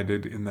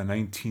decided in the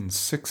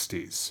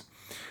 1960s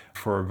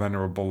for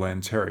Venerable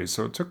Lanteri.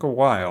 So it took a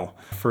while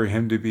for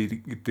him to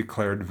be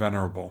declared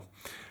venerable.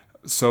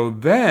 So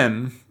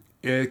then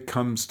it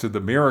comes to the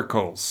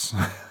miracles.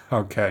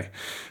 Okay,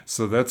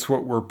 so that's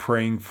what we're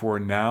praying for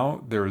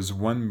now. There is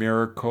one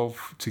miracle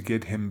to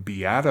get him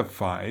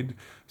beatified,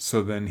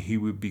 so then he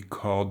would be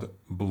called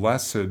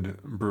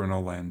Blessed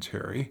Bruno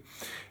Lanteri.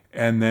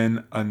 And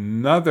then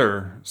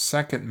another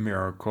second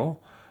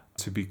miracle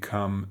to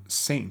become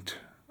Saint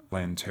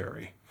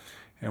Lanteri.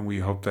 And we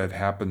hope that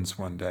happens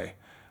one day.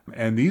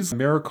 And these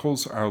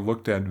miracles are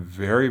looked at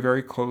very,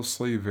 very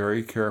closely,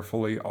 very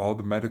carefully. All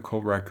the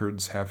medical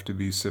records have to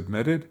be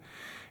submitted.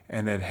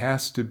 And it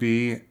has to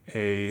be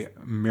a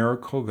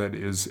miracle that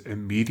is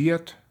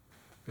immediate.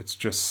 It's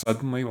just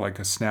suddenly like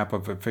a snap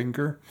of a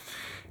finger.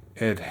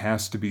 It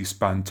has to be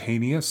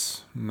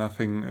spontaneous.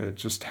 Nothing, it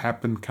just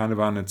happened kind of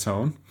on its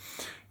own.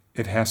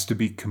 It has to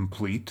be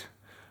complete,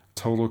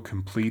 total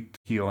complete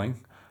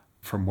healing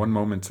from one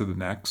moment to the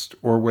next,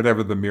 or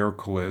whatever the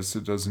miracle is.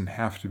 It doesn't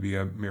have to be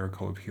a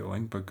miracle of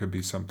healing, but could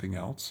be something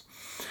else.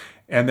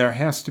 And there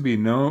has to be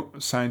no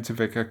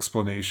scientific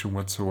explanation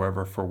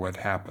whatsoever for what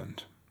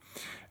happened.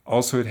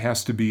 Also, it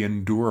has to be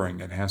enduring.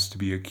 It has to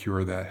be a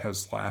cure that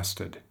has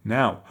lasted.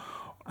 Now,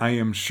 I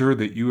am sure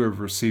that you have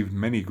received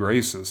many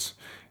graces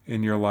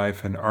in your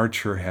life, and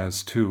Archer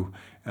has too,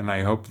 and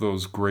I hope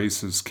those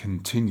graces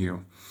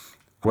continue.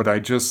 What I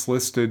just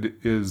listed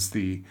is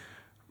the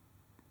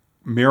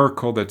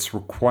miracle that's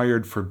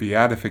required for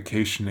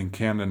beatification and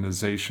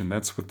canonization.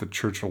 That's what the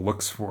Church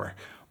looks for.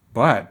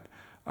 But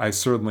I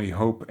certainly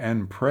hope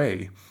and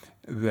pray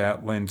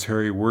that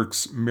Lanteri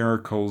works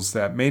miracles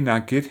that may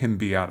not get him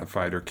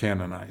beatified or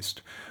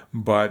canonized,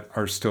 but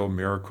are still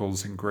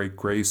miracles and great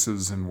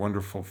graces and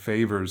wonderful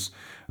favors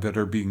that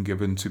are being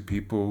given to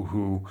people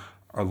who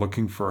are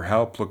looking for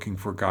help, looking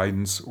for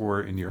guidance,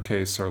 or in your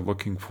case, are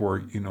looking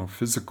for,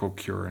 physical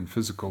cure and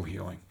physical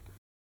healing.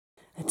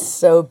 It's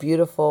so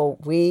beautiful.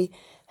 We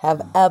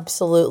have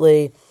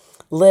absolutely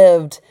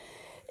lived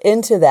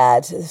into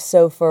that.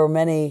 So for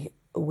many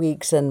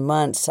weeks and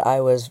months,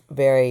 I was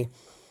very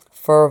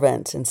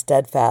fervent and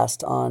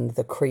steadfast on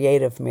the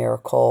creative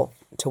miracle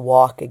to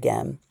walk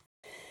again.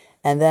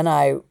 And then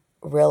I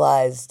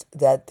realized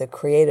that the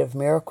creative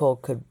miracle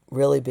could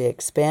really be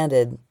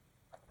expanded.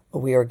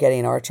 We were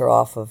getting Archer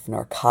off of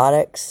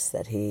narcotics,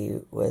 that he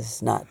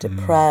was not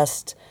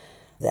depressed,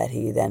 that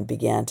he then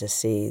began to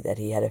see that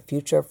he had a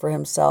future for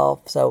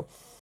himself. So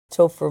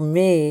for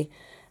me,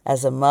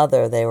 as a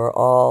mother, they were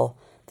all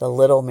the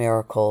little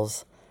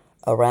miracles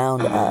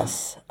around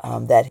us.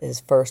 That his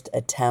first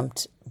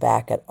attempt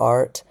back at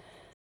art,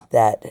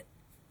 that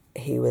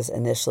he was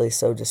initially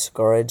so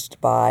discouraged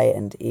by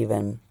and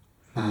even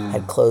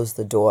had closed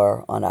the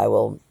door on,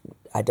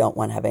 I don't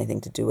want to have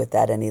anything to do with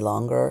that any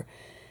longer.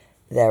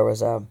 There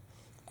was a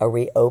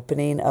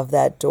reopening of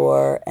that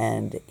door,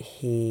 and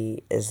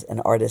he is an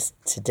artist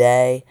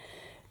today.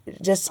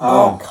 Just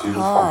all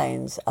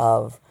kinds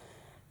of,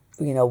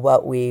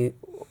 what we,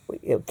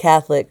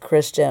 Catholic,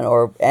 Christian,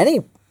 or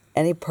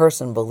any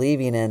person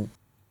believing in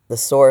the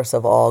source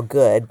of all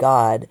good,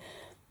 God,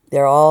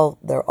 they're all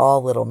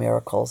little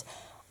miracles.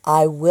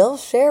 I will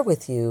share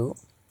with you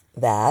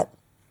that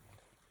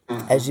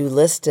as you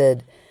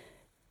listed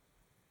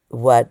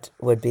what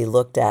would be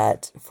looked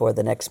at for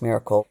the next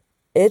miracle,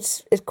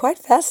 it's quite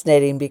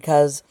fascinating,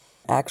 because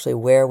actually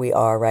where we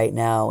are right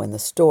now in the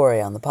story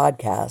on the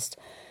podcast,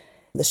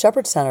 the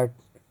Shepherd Center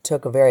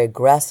took a very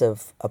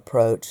aggressive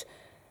approach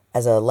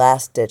as a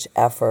last-ditch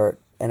effort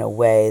in a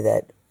way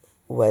that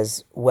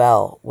was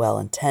well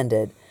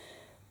intended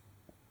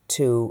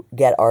to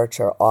get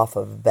Archer off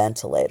of a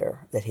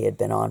ventilator that he had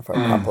been on for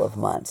a couple of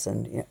months.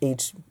 And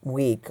each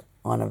week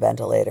on a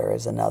ventilator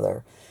is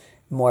another,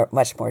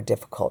 much more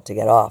difficult to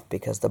get off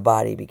because the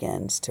body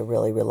begins to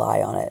really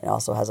rely on it. It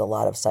also has a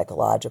lot of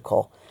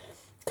psychological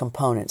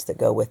components that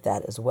go with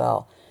that as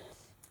well.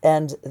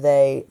 And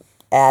they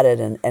added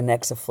an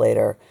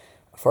exfoliator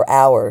for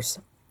hours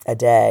a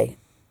day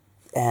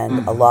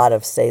and a lot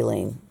of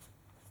saline,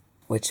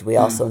 which we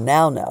also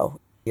now know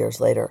years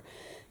later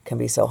can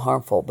be so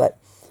harmful. But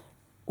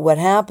what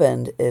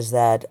happened is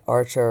that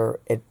Archer,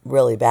 it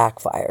really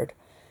backfired.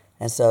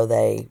 And so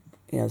they,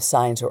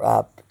 signs were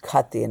up,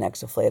 cut the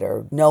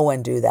inexiflator. No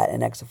one do that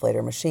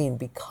inexiflator machine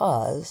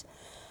because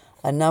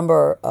a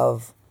number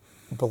of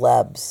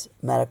blebs,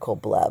 medical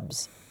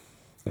blebs,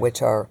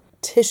 which are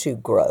tissue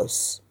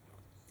growths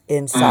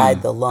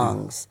inside the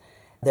lungs,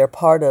 they're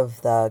part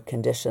of the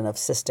condition of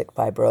cystic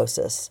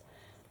fibrosis.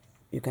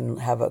 You can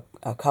have a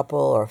couple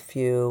or a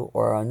few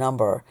or a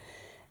number,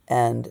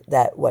 and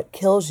that what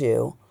kills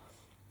you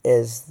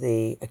is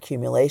the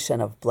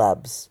accumulation of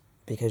blebs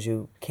because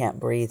you can't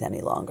breathe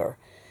any longer.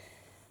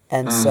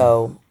 And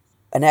so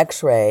a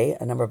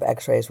number of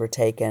x-rays were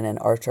taken, and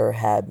Archer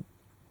had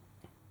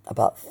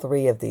about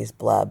 3 of these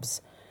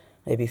blebs,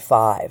 maybe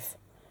 5,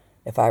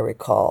 if I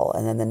recall.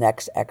 And then the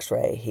next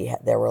x-ray,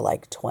 there were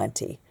like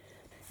 20.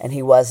 And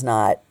he was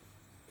not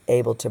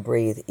able to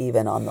breathe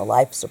even on the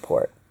life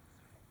support.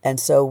 And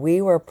so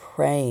we were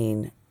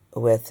praying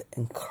with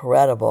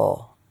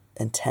incredible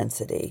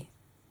intensity.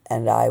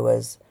 And I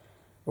was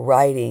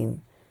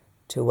writing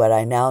to what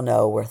I now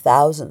know were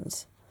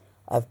thousands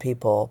of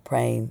people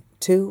praying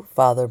to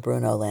Father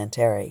Bruno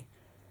Lanteri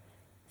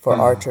for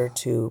Archer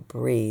to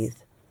breathe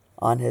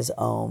on his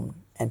own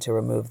and to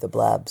remove the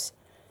blebs.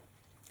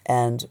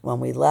 And when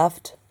we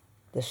left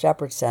the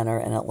Shepherd Center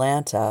in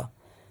Atlanta,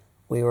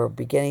 we were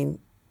beginning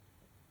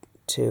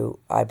to,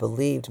 I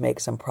believed, make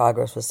some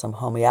progress with some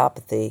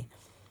homeopathy,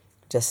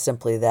 just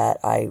simply that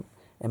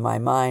in my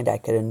mind, I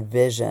could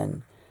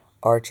envision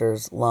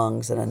Archer's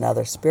lungs, and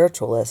another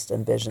spiritualist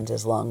envisioned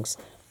his lungs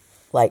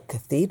like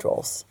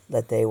cathedrals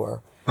that they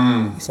were.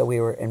 So we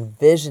were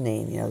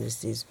envisioning,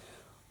 these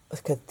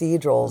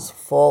cathedrals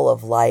full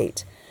of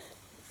light.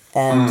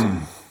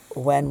 And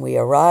when we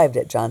arrived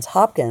at Johns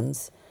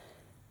Hopkins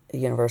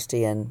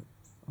University in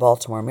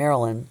Baltimore,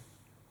 Maryland,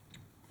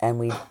 and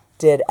we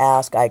did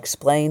ask, I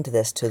explained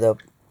this to the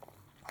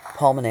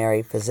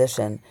pulmonary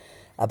physician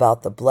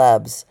about the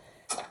blebs,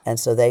 and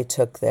so they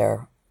took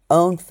their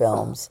own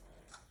films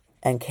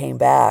and came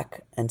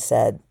back and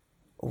said,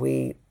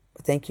 "We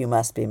think you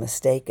must be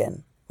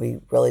mistaken. We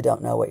really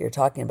don't know what you're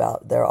talking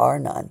about. There are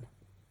none."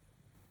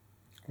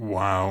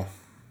 Wow.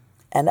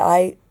 And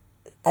I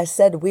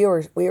said we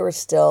were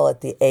still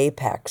at the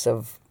apex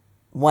of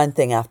one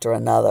thing after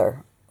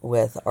another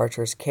with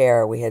Archer's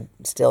care. We had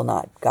still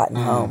not gotten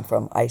home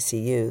from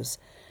ICUs.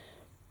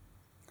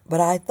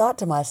 But I thought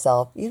to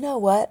myself, you know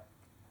what?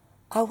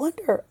 I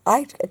wonder,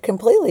 I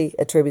completely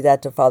attribute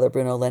that to Father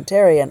Bruno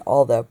Lanteri and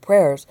all the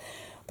prayers,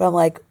 but I'm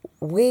like,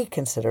 we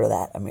consider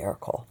that a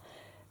miracle.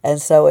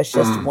 And so it's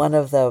just one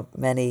of the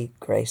many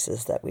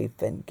graces that we've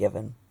been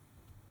given.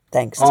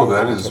 Thanks to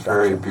that is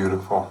very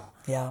beautiful.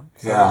 Yeah,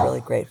 so I'm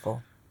really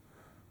grateful.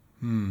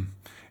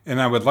 And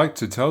I would like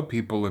to tell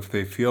people, if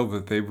they feel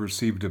that they've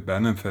received a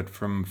benefit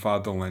from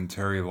Father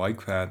Lanteri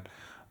like that,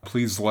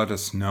 please let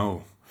us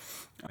know.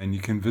 And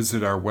you can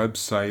visit our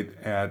website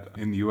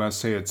in the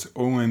USA, it's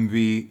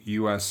omvusa.org.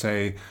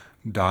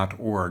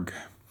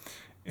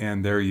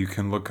 And there you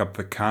can look up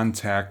the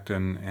contact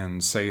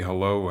and say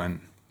hello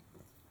and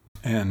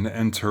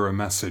enter a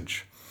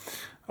message.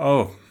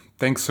 Oh,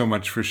 thanks so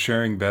much for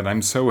sharing that.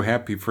 I'm so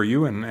happy for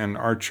you and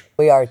Arch.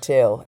 We are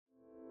too.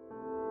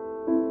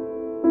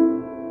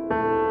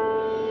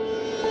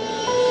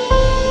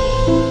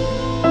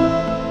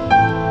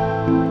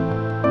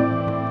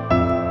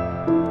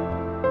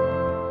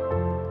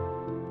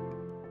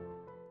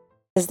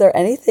 Is there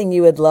anything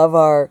you would love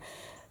our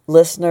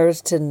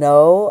listeners to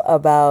know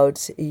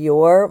about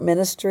your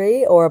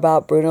ministry or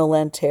about Bruno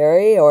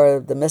Lanteri or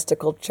the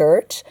Mystical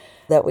Church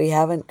that we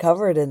haven't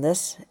covered in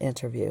this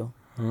interview?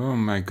 Oh,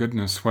 my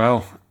goodness.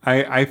 Well,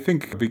 I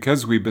think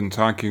because we've been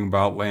talking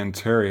about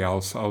Lanteri,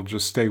 I'll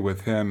just stay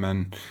with him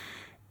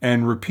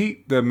and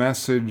repeat the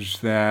message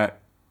that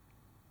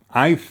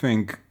I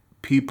think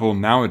people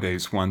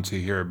nowadays want to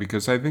hear,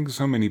 because I think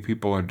so many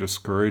people are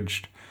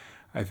discouraged.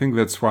 I think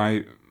that's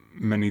why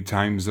many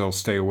times they'll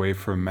stay away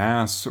from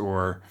Mass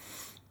or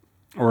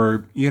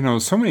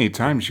so many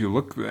times you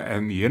look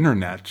at the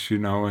internet,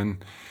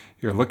 and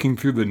you're looking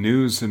through the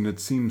news and it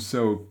seems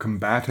so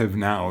combative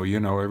now,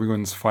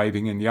 everyone's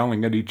fighting and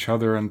yelling at each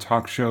other on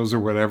talk shows or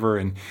whatever.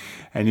 And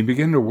you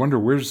begin to wonder,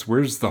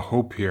 where's the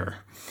hope here?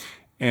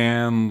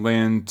 And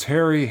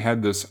Lanteri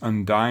had this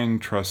undying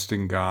trust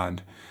in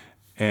God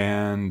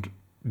and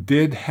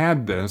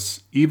had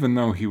this even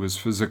though he was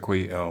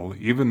physically ill,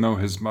 even though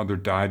his mother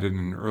died at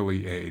an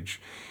early age,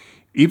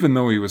 even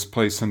though he was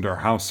placed under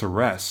house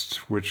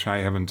arrest, which I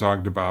haven't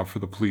talked about, for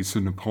the police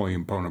of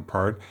Napoleon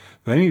Bonaparte.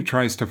 Then he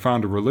tries to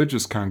found a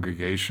religious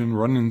congregation,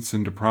 runs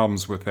into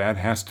problems with that,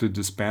 has to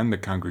disband the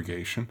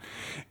congregation.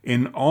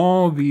 In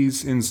all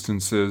these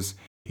instances,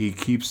 He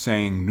keeps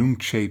saying, Nunc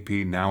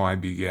cepi, now I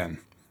begin.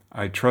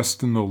 I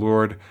trust in the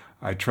Lord.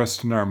 I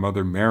trust in our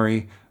Mother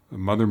Mary.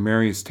 Mother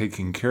Mary is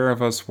taking care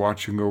of us,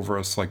 watching over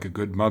us like a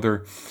good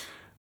mother.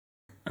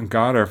 And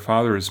God, our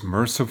Father, is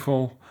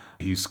merciful.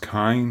 He's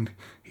kind.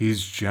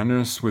 He's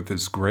generous with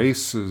His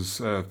graces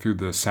through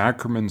the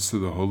sacraments, through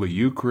the Holy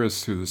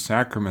Eucharist, through the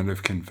sacrament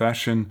of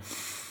confession.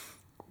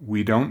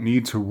 We don't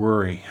need to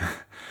worry.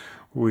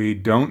 We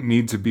don't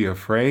need to be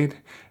afraid.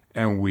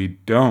 And we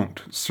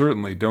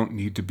certainly don't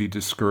need to be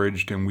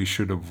discouraged, and we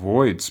should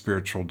avoid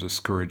spiritual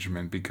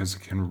discouragement because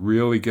it can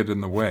really get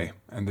in the way,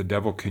 and the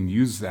devil can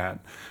use that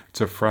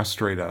to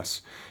frustrate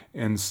us.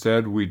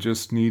 Instead, we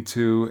just need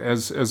to,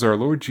 as our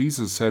Lord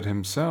Jesus said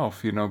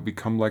Himself,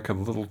 become like a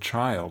little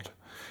child.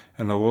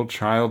 And a little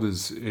child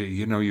is,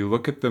 you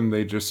look at them,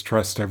 they just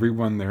trust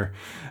everyone.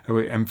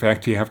 In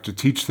fact, you have to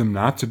teach them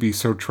not to be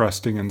so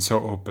trusting and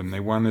so open. They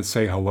want to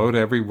say hello to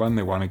everyone.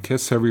 They want to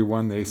kiss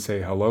everyone. They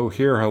say hello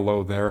here,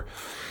 hello there.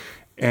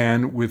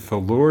 And with the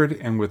Lord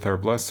and with our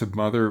Blessed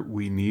Mother,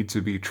 we need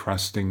to be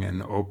trusting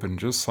and open,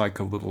 just like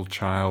a little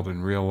child,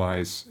 and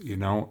realize,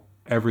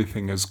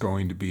 everything is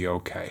going to be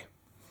okay.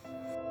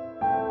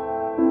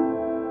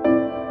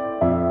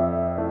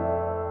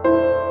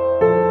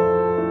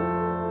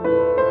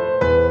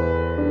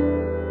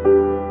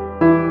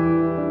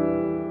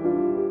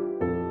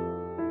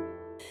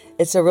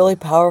 It's a really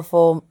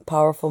powerful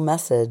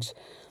message,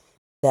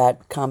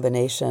 that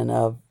combination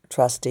of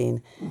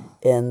trusting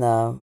in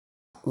the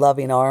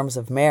loving arms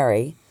of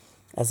Mary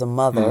as a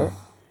mother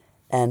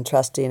and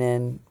trusting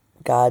in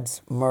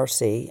God's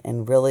mercy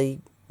and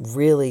really,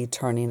 really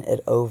turning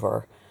it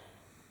over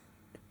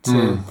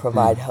to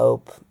provide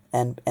hope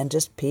and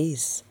just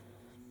peace.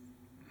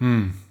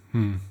 And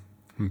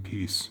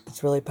peace.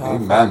 It's really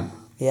powerful. Amen.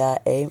 Yeah,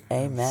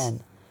 amen.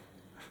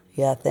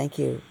 Yeah, thank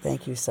you.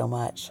 Thank you so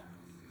much.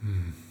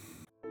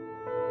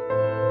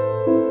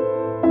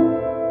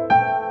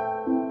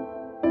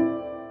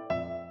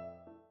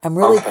 I'm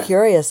really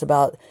curious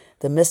about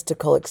the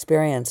mystical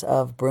experience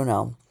of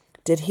Bruno.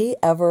 Did he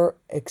ever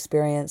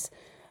experience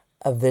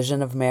a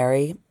vision of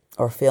Mary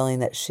or feeling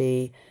that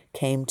she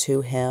came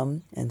to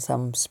him in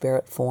some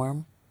spirit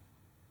form?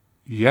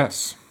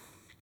 Yes.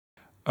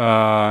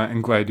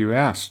 I'm glad you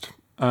asked.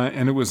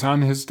 And it was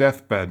on his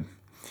deathbed.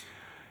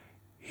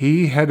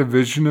 He had a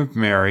vision of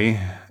Mary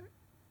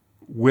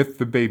with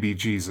the baby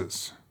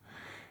Jesus.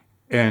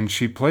 And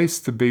she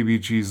placed the baby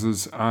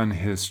Jesus on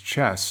his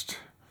chest.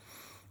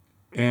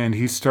 And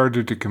he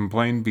started to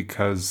complain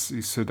because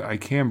he said, I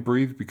can't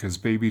breathe because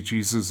baby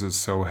Jesus is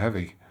so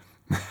heavy.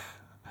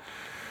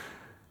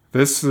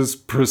 This is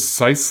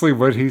precisely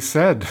what he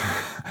said.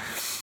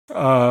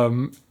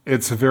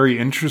 It's a very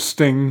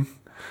interesting,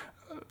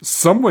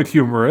 somewhat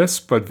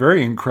humorous, but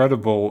very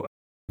incredible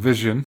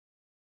vision.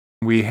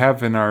 We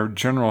have in our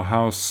general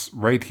house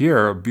right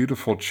here a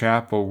beautiful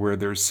chapel where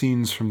there's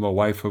scenes from the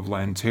life of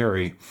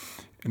Lanteri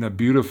in a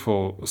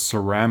beautiful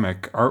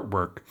ceramic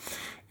artwork.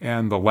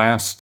 And the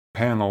last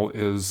panel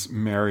is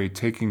Mary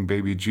taking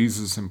baby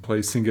Jesus and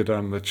placing it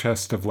on the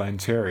chest of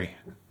Lanteri.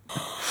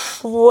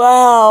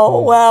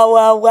 Wow.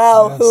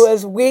 Yes. Who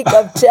is weak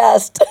of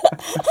chest.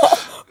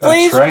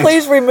 Right.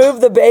 Please remove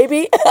the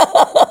baby.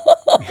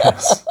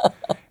 Yes.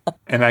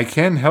 And I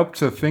can't help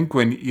to think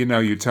when,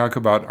 you talk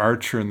about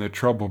Archer and the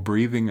trouble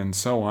breathing and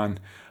so on,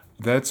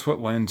 that's what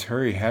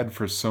Lanteri had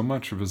for so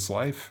much of his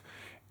life.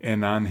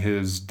 And on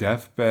his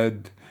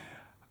deathbed,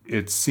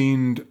 it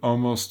seemed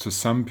almost to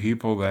some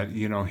people that,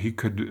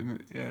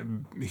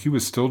 he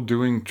was still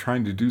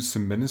trying to do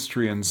some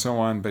ministry and so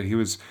on, but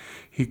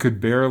he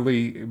could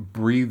barely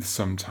breathe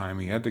sometime.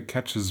 He had to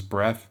catch his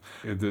breath,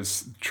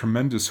 this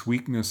tremendous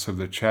weakness of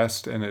the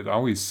chest. And it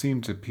always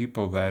seemed to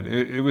people that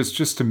it was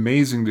just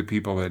amazing to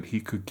people that he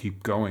could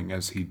keep going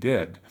as he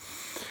did,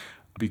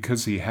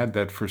 because he had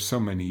that for so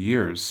many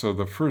years. So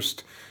the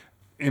first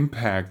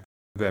impact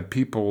that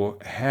people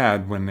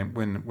had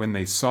when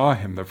they saw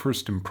him, the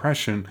first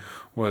impression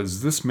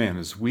was, this man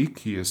is weak,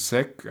 he is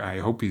sick, I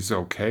hope he's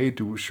okay,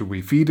 should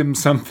we feed him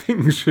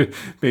something?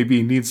 Maybe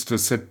he needs to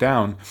sit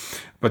down.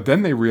 But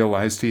then they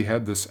realized he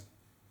had this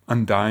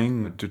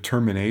undying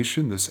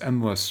determination, this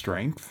endless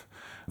strength,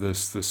 the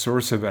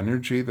source of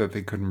energy that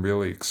they couldn't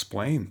really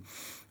explain.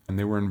 And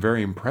they were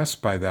very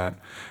impressed by that.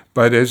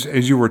 But as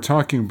you were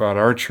talking about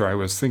Archer, I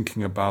was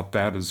thinking about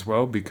that as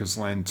well, because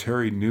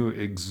Lanteri knew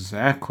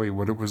exactly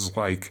what it was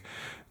like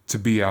to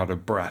be out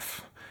of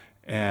breath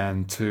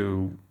and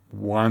to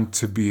want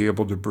to be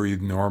able to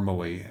breathe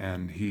normally.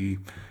 And he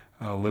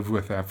lived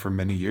with that for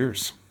many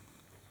years.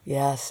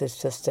 Yes,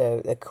 it's just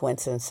the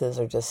coincidences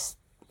are just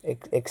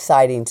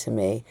exciting to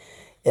me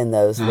in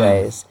those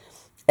ways.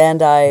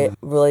 And I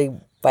really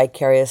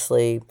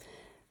vicariously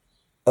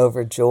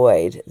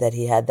overjoyed that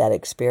he had that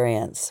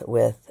experience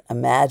with,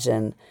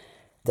 imagine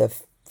the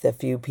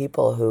few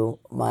people who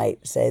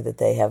might say that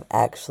they have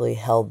actually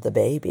held the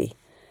baby,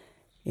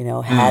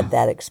 had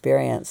that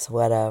experience.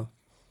 What an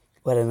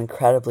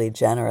incredibly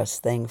generous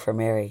thing for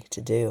Mary to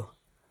do.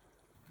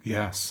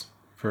 Yes,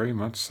 very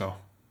much so.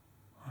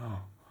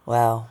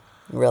 Wow.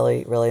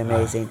 Really, really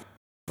amazing.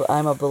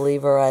 I'm a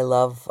believer. I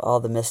love all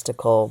the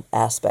mystical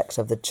aspects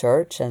of the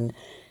church, and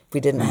if we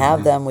didn't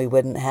have them, we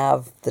wouldn't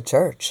have the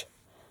church.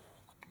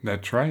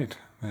 That's right.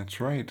 That's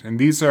right. And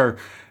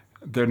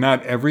they're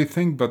not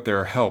everything, but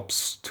they're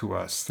helps to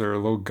us. They're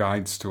little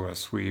guides to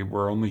us.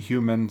 We're only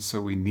human,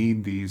 so we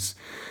need these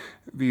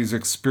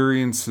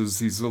experiences,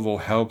 these little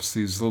helps,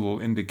 these little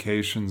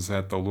indications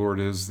that the Lord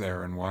is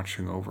there and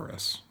watching over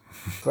us.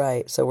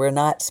 Right. So we're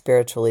not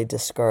spiritually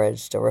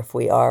discouraged, or if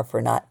we are,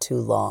 for not too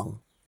long.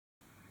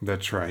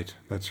 That's right.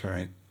 That's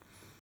right.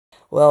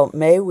 Well,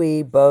 may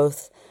we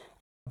both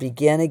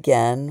begin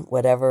again,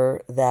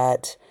 whatever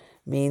that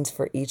means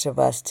for each of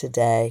us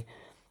today.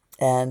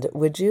 And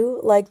would you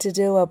like to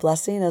do a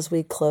blessing as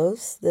we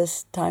close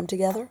this time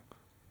together?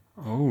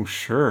 Oh,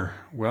 sure.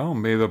 Well,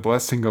 may the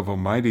blessing of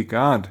Almighty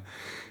God,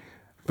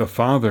 the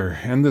Father,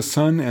 and the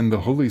Son, and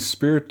the Holy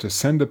Spirit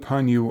descend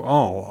upon you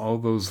all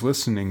those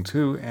listening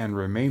to, and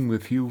remain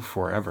with you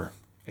forever.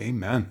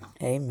 Amen.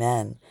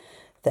 Amen.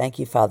 Thank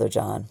you, Father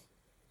John.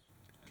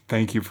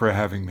 Thank you for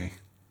having me.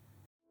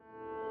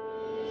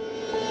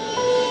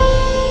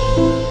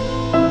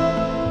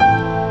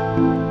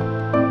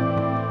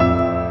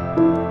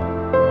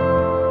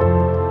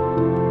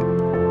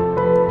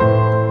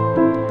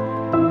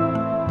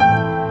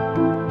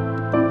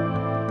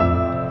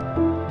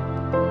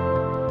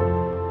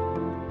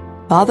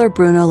 Father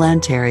Bruno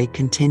Lanteri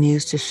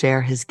continues to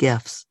share his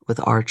gifts with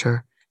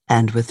Archer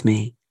and with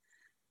me,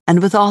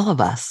 and with all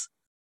of us.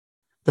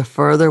 The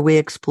further we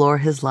explore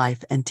his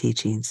life and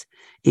teachings,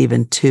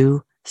 even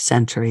 2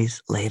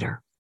 centuries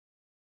later.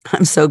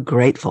 I'm so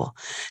grateful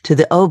to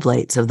the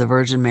Oblates of the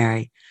Virgin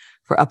Mary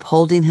for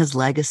upholding his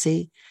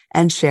legacy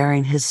and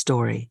sharing his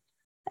story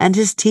and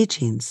his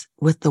teachings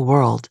with the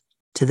world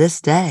to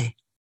this day.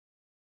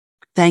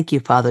 Thank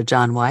you, Father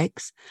John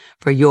Wykes,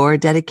 for your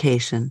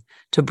dedication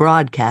to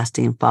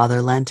broadcasting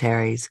Father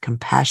Lanteri's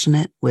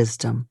compassionate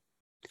wisdom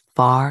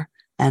far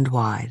and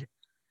wide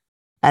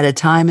at a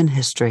time in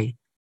history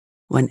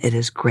when it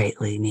is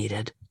greatly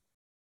needed.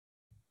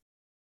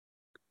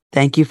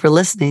 Thank you for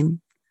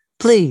listening.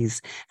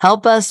 Please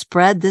help us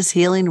spread this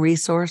healing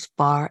resource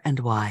far and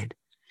wide.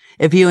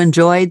 If you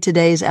enjoyed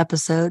today's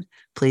episode,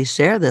 please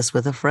share this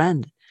with a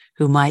friend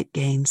who might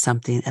gain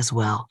something as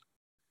well.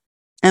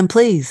 And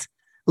please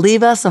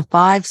leave us a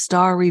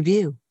 5-star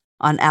review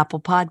on Apple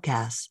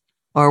Podcasts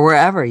or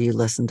wherever you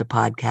listen to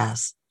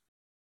podcasts.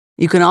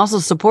 You can also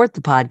support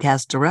the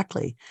podcast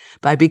directly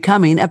by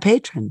becoming a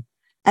patron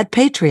at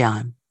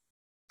Patreon.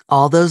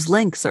 All those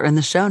links are in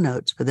the show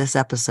notes for this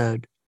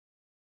episode.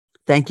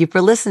 Thank you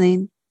for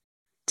listening.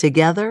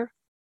 Together,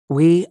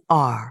 we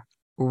are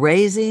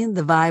raising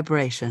the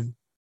vibration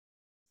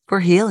for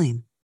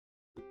healing.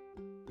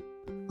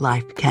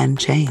 Life can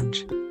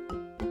change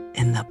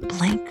in the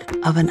blink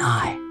of an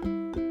eye.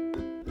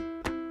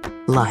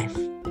 Life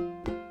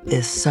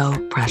is so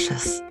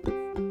precious.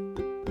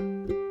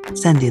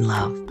 Sending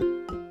love.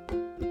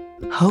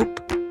 Hope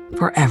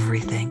for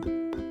everything.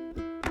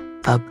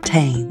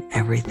 Obtain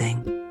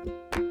everything.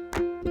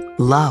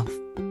 Love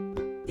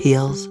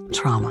heals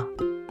trauma.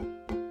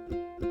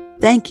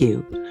 Thank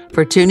you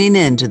for tuning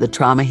in to the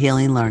Trauma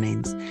Healing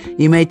Learnings.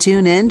 You may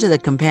tune in to the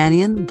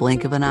companion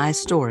Blink of an Eye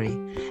story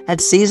at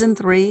Season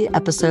 3,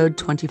 Episode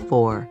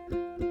 24,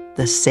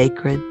 The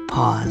Sacred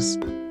Pause.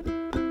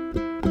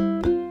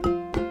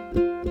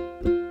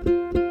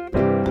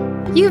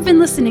 You've been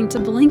listening to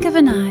Blink of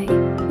an Eye.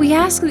 We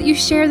ask that you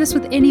share this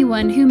with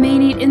anyone who may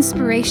need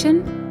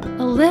inspiration,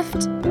 a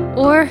lift,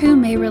 or who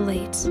may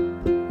relate.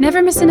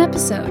 Never miss an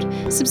episode.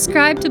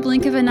 Subscribe to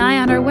Blink of an Eye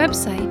on our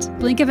website,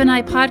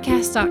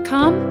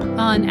 blinkofaneyepodcast.com,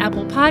 on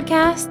Apple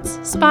Podcasts,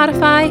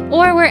 Spotify,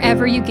 or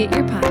wherever you get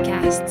your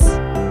podcasts.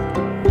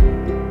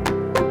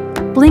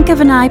 Blink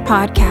of an Eye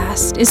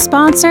podcast is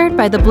sponsored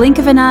by the Blink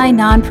of an Eye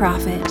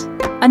nonprofit,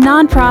 a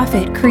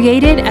nonprofit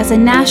created as a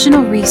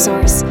national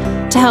resource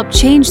to help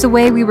change the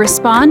way we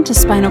respond to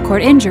spinal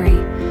cord injury,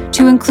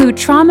 to include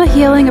trauma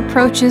healing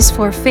approaches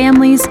for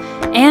families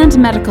and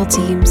medical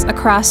teams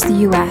across the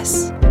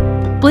U.S.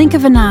 Blink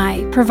of an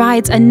Eye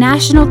provides a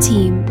national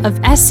team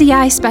of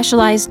SCI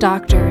specialized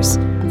doctors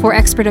for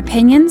expert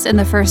opinions in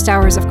the first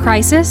hours of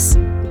crisis,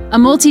 a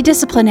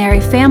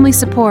multidisciplinary family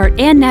support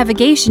and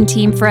navigation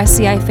team for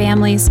SCI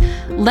families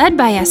led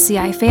by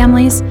SCI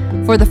families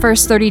for the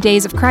first 30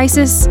 days of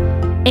crisis,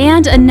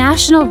 and a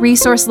national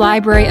resource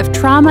library of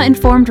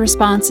trauma-informed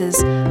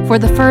responses for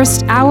the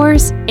first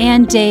hours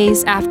and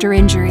days after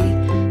injury,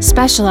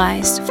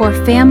 specialized for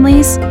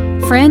families,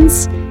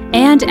 friends,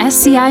 and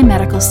SCI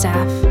medical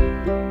staff.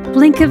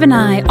 Blink of an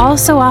Eye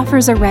also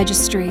offers a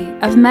registry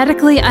of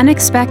medically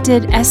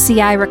unexpected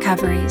SCI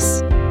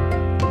recoveries.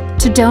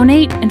 To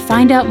donate and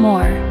find out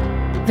more,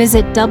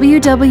 visit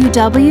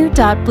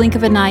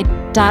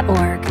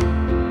www.blinkofanye.org.